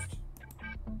up, left.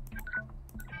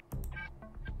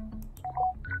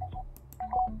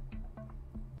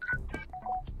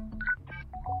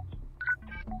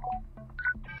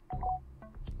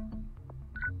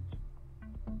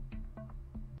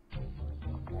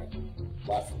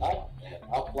 Left up, and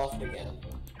up left again.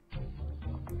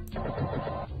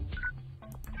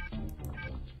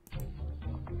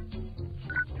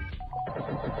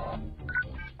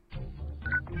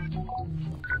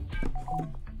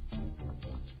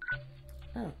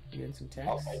 Oh, you getting some text?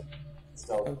 Okay.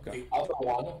 So Okay. the other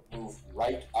one, move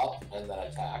right up and then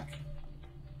attack.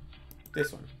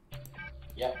 This one.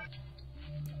 Yep.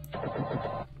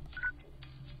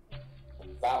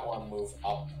 And that one, move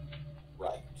up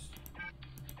right.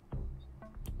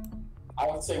 I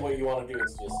would say what you want to do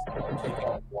is just take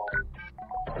out one.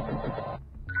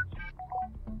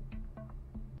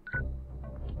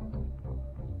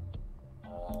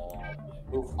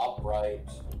 Move up right.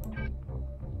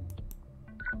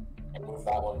 And move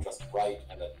that one just right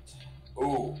and then.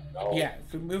 Ooh, no. Yeah,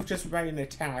 if we move just right and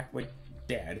attack, we're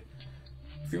dead.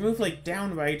 If we move like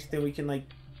down right, then we can like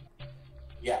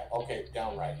Yeah, okay,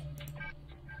 down right.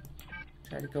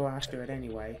 try to go after it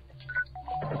anyway.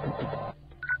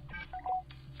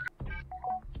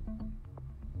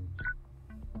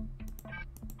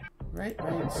 Right,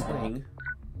 right, swing.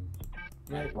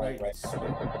 Right, right,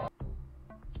 swing.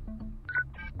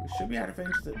 We should be out of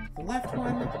range of the left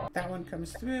one. That one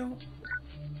comes through.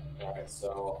 Alright,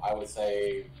 so I would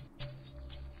say,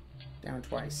 Down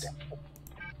twice.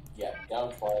 yeah,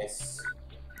 down twice.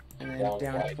 And then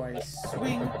down twice,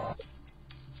 swing.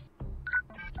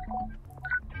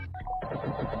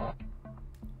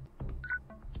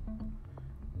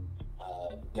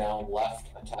 Down left,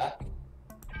 attack.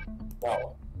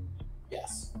 No.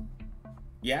 Yes.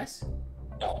 Yes?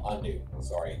 No, undo.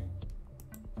 Sorry.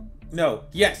 No.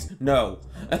 Yes. No.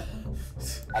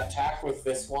 Attack with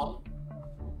this one.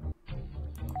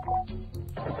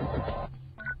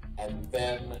 And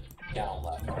then down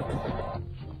left. Attack.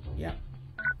 Yep.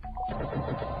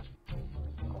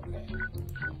 Okay.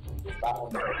 Move that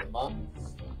one to the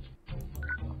months.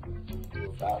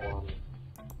 Move that one.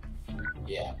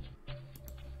 Yeah.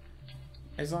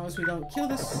 As long as we don't kill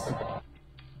this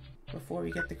before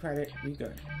we get the credit, we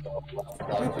good. Left,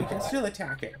 But we can still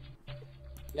attack it.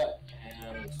 Yep,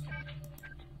 and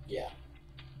yeah.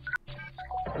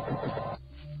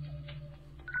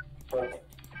 Perfect.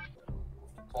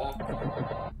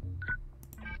 Attack.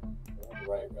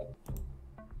 Right.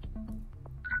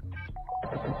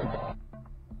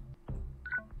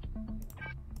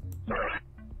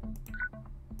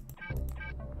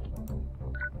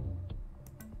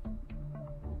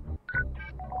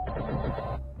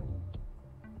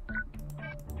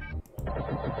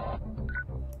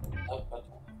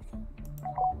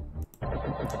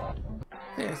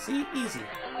 There, see? Easy.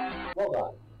 Well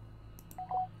done.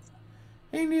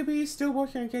 Hey newbie, still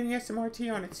working on getting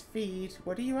SMRT on its feed.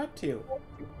 What are you up to?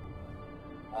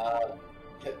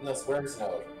 Hitting this where's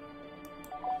node.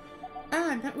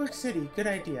 Ah, Network City. Good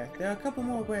idea. There are a couple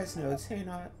more Where's nodes hanging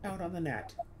out on the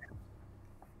net.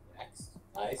 Next.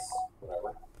 Nice.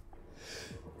 Whatever.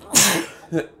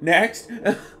 Next.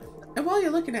 And while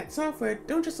you're looking at software,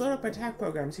 don't just load up attack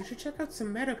programs. You should check out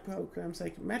some meta programs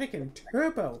like Medic and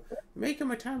Turbo. Make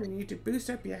them a time when you need to boost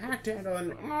up your hack to handle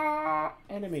an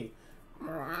enemy.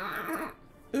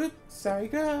 Oops, sorry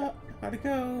go. How'd it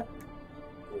go?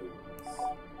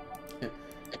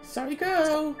 Sorry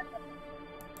go.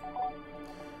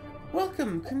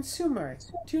 Welcome, consumer,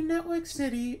 to Network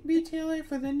City, retailer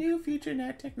for the new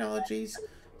FutureNet technologies,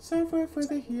 software for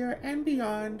the here and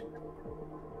beyond.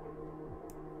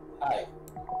 Hi.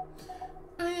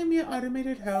 I am your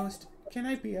automated host. Can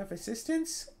I be of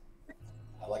assistance?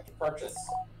 I'd like to purchase.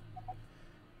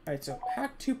 Alright, so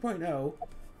Hack 2.0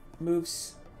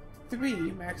 moves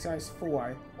 3, max size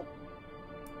 4.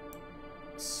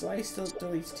 Slice still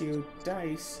deletes 2.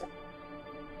 Dice,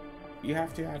 you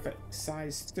have to have a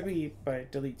size 3, but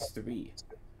it deletes 3.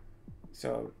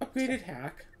 So, upgraded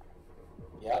hack.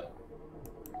 Yep.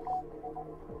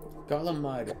 Golem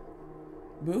Mud.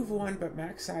 Move 1, but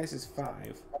max size is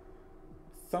 5.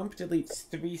 Thump deletes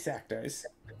 3 sectors,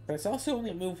 but it's also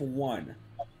only move 1.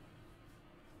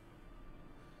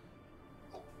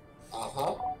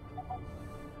 Uh-huh.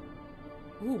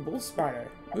 Ooh, Bull Spider.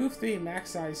 Move 3,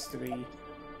 max size 3.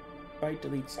 Bite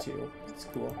deletes 2. That's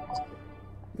cool.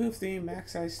 Move 3,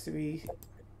 max size 3.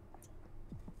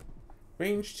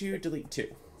 Range 2, delete 2.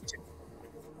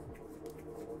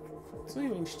 It's only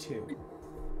range 2.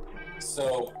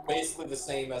 So, basically the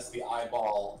same as the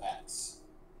Eyeball X.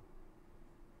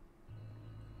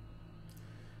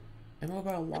 A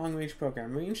mobile long-range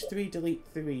program. Range 3, delete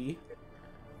 3.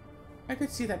 I could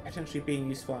see that potentially being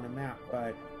useful on a map,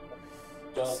 but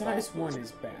size 1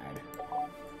 is bad.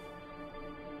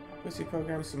 Pussy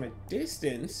programs from a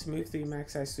distance. Move 3,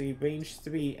 max size 3. Range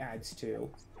 3 adds 2.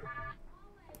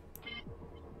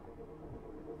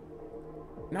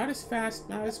 Not as fast,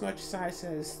 not as much size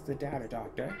as the Data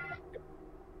Doctor.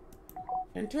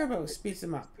 And Turbo speeds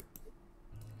them up.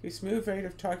 Increase move rate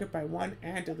of target by 1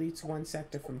 and deletes 1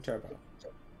 sector from Turbo.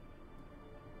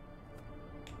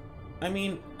 I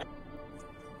mean,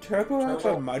 Turbo out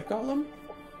the Mud Golem?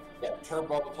 Yeah,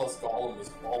 Turbo plus Golem is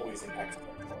always an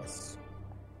excellent choice.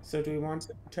 So do we want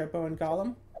Turbo and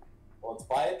Golem? Well, let's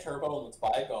buy a Turbo and let's buy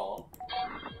a Golem.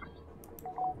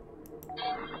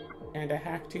 And a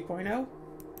Hack 2.0?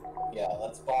 Yeah,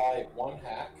 let's buy 1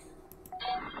 hack.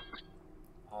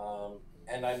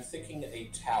 And I'm thinking a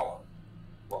tower.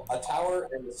 Well, a tower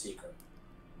and a seeker.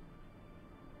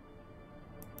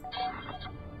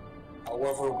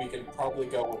 However, we can probably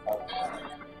go without the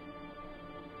medic.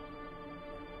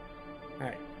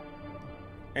 Alright.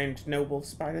 And no Wolf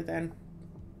Spider then?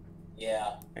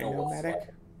 Yeah. And no medic?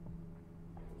 Spider.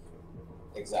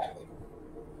 Exactly.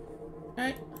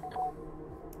 Alright.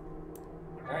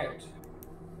 Alright.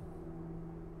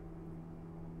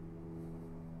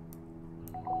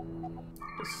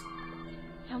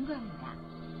 경고합니다.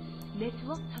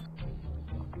 네트워크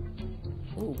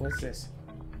Ooh, what's this?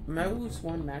 Mouse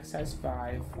 1, max size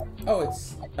 5. Oh,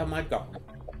 it's a Mud Golem.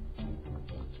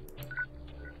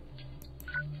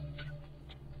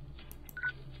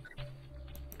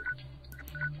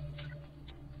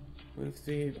 Move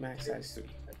 3, max size 3.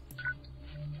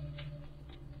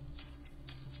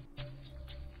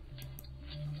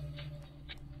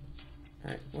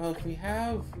 Alright, well, if we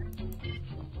have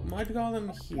Mud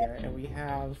Golem here, and we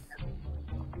have...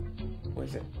 what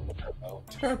is it?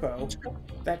 Turbo,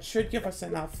 that should give us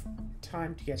enough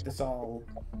time to get this all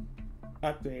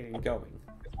upgraded and going.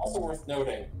 Also worth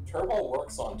noting, Turbo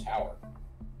works on tower.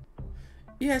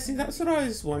 Yeah, see, that's what I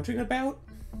was wondering about.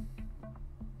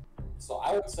 So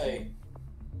I would say,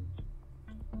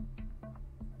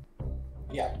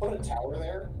 yeah, put a tower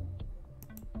there.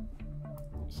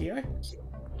 Here?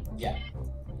 Yeah.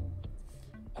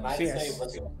 And I'd say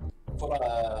let's put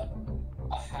a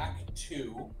hack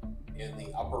 2 in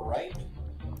the upper right.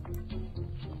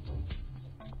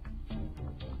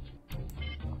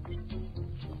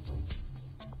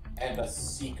 And a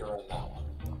seeker in that one.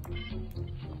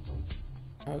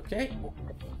 Okay.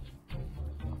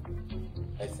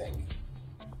 I think.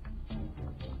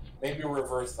 Maybe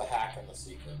reverse the hack and the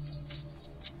seeker.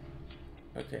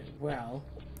 Okay, well...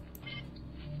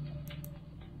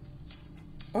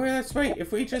 oh yeah, that's right.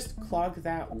 If we just clog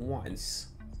that once...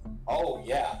 oh,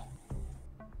 yeah.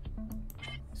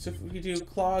 So if we do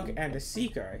clog and a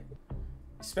seeker,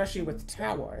 especially with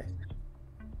tower...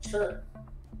 sure.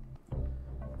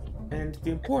 And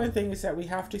the important thing is that we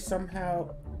have to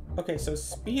somehow... okay, so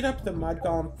speed up the Mud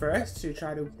Golem first to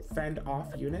try to fend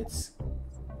off units.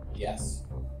 Yes.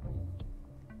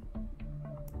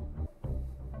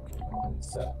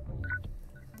 So,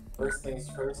 first things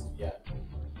first, yeah.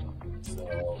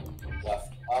 So,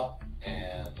 left up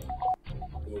and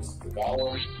moves the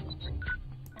Golem.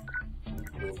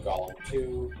 Move Golem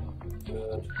 2.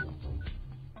 Good.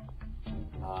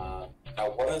 Now,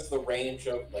 what is the range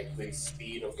of, like, the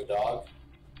speed of the dog?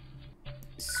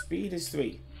 Speed is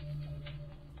 3.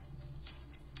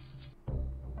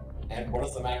 And what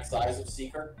is the max size of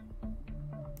Seeker?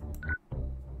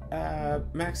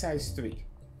 Max size 3.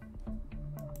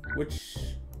 Which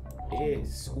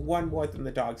is 1 more than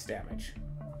the dog's damage.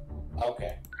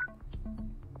 Okay.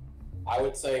 I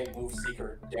would say move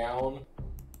Seeker down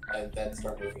and then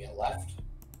start moving it left.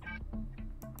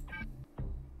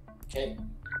 Okay.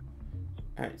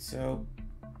 Alright, so...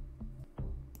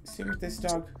 assume with this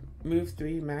dog, move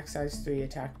 3, max size 3,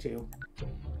 attack 2.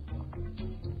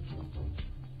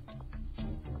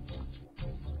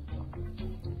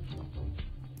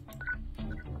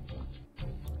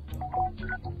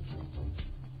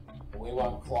 We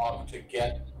want Clog to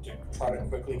try to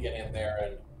quickly get in there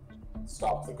and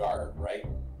stop the guard, right?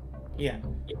 Yeah.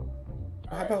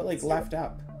 How about, like, left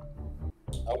up?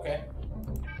 Okay.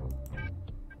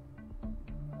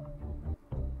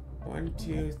 1,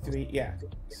 2, 3, yeah.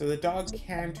 So the dog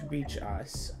can't reach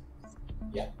us.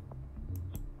 Yeah.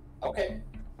 Okay.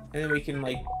 And then we can,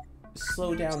 like,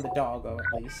 slow down the doggo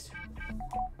at least.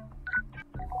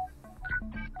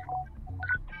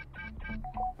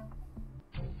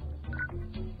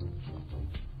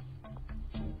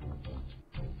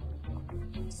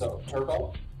 So,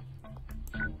 Turbo?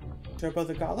 Turbo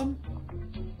the Golem?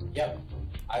 Yep.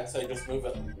 I'd say just move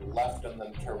it left and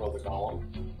then Turbo the Golem.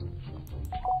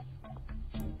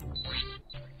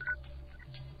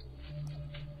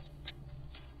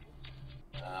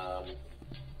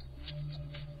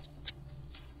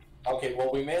 Okay,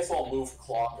 well, we may as well move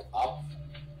Clog up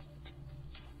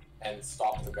and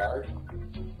stop the guard.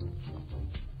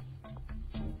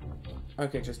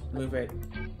 Okay, just move it.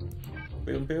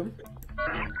 Boom, boom.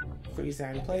 Freeze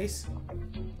that in place.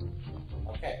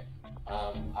 Okay.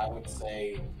 I would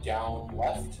say down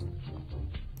left.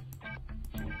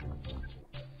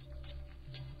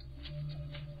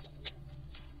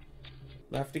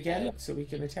 Left again, so we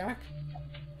can attack.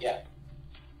 Yeah.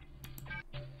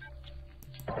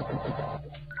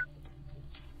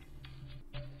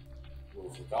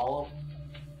 Move the golem.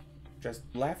 Just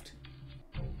left.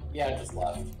 Yeah, just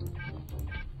left.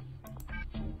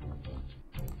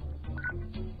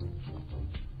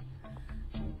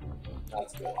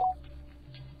 That's good.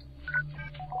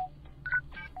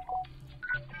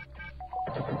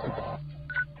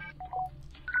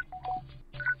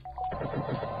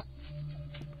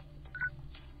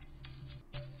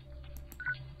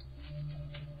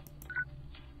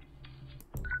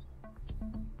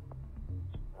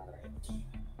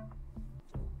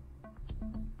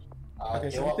 Okay,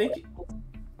 You so know I what? think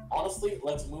Honestly,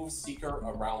 let's move Seeker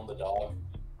around the dog.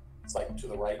 It's like to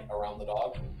the right around the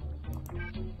dog.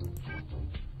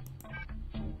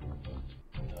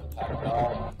 Attack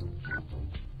dog.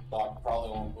 Dog probably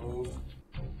won't move.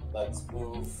 Let's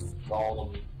move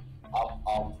Golem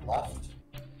up, left.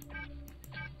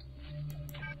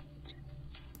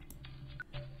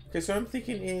 because what I'm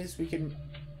thinking is we can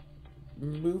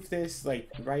move this like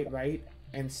right,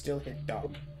 and still hit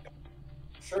dog.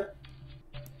 Sure.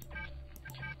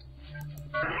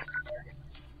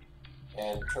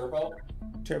 And Turbo.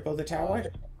 Turbo the tower.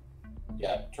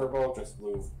 Yeah, Turbo, just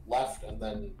move left and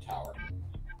then tower.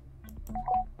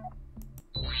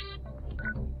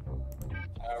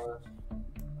 Tower.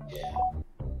 Yeah.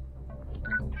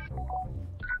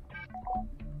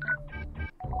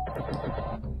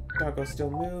 Doggo still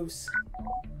moves.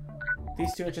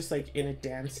 These two are just like in a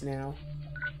dance now.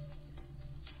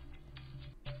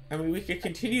 I mean, we could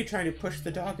continue trying to push the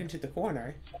dog into the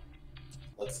corner.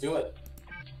 Let's do it.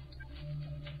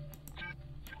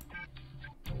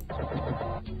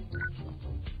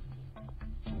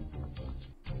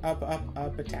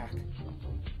 Up, attack.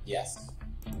 Yes.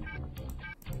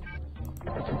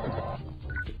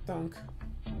 Thunk.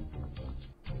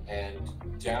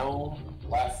 And down,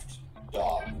 left,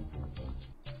 dog.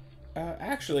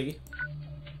 Actually,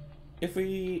 if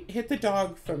we hit the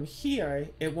dog from here,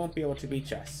 it won't be able to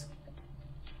reach us.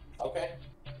 Okay.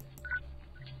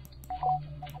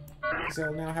 So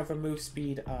it'll now have a move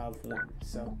speed of 1,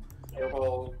 so...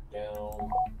 Turbo, down,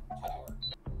 tower.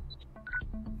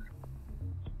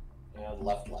 And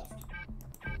left. No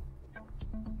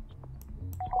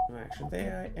action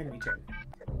there, and return.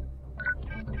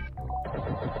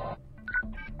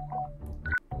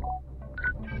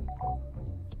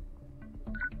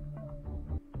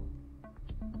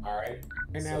 Alright.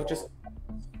 And now so just...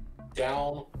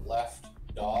 down, left,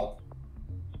 dog.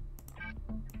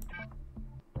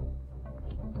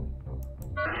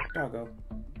 Doggo.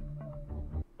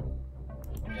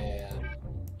 And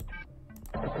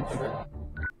sure.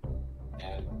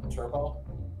 And turbo.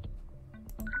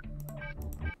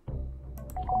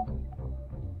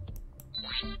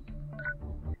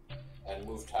 And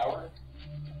move tower.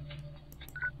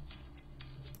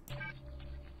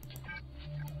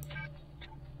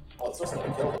 Oh, it's just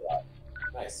gonna kill the dog.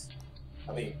 Nice.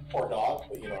 I mean, poor dog,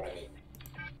 but you know what I mean.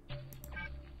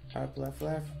 Up,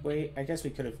 left. Wait, I guess we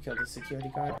could have killed the security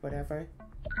guard, whatever.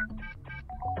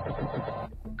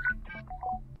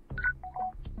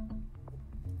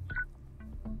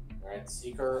 Alright,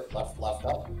 Seeker, left,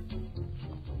 up.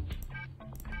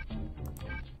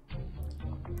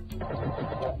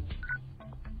 Yep.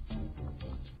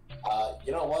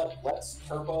 You know what? Let's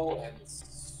turbo and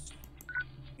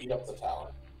speed up the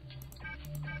tower.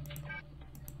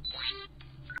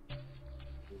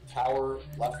 Tower,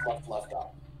 left,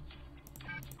 up.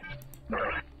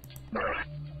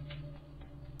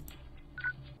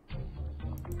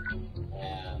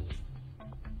 And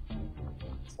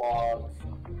clog.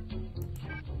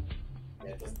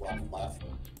 Yeah, just left.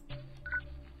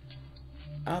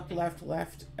 Up,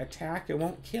 left, attack. It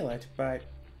won't kill it, but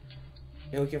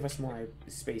it'll give us more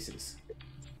spaces.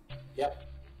 Yep.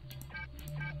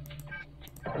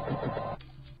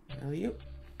 Alley-oop.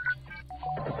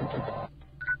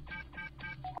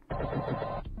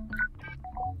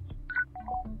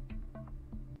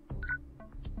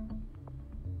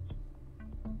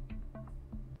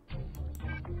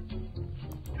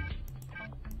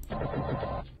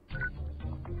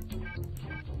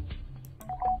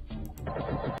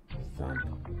 Thump.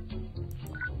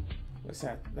 What's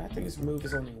that? That thing's move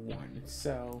is only 1,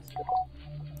 so...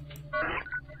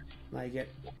 Like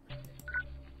it.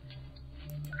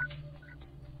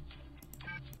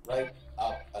 Right,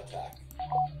 up, attack.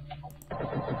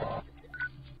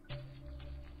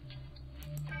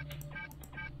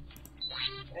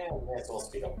 guess we'll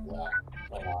speed up that.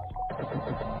 Why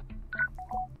not?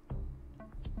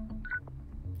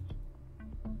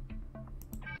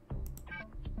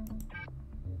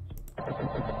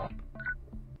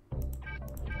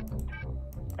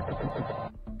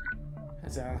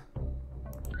 Huzzah.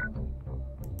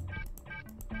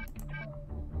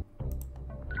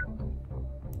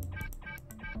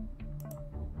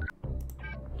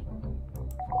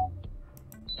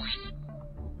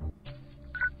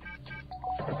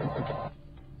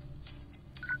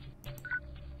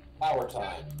 Power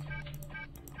time.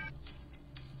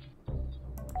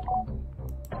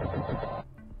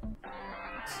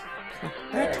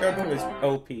 That turbo is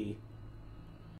OP.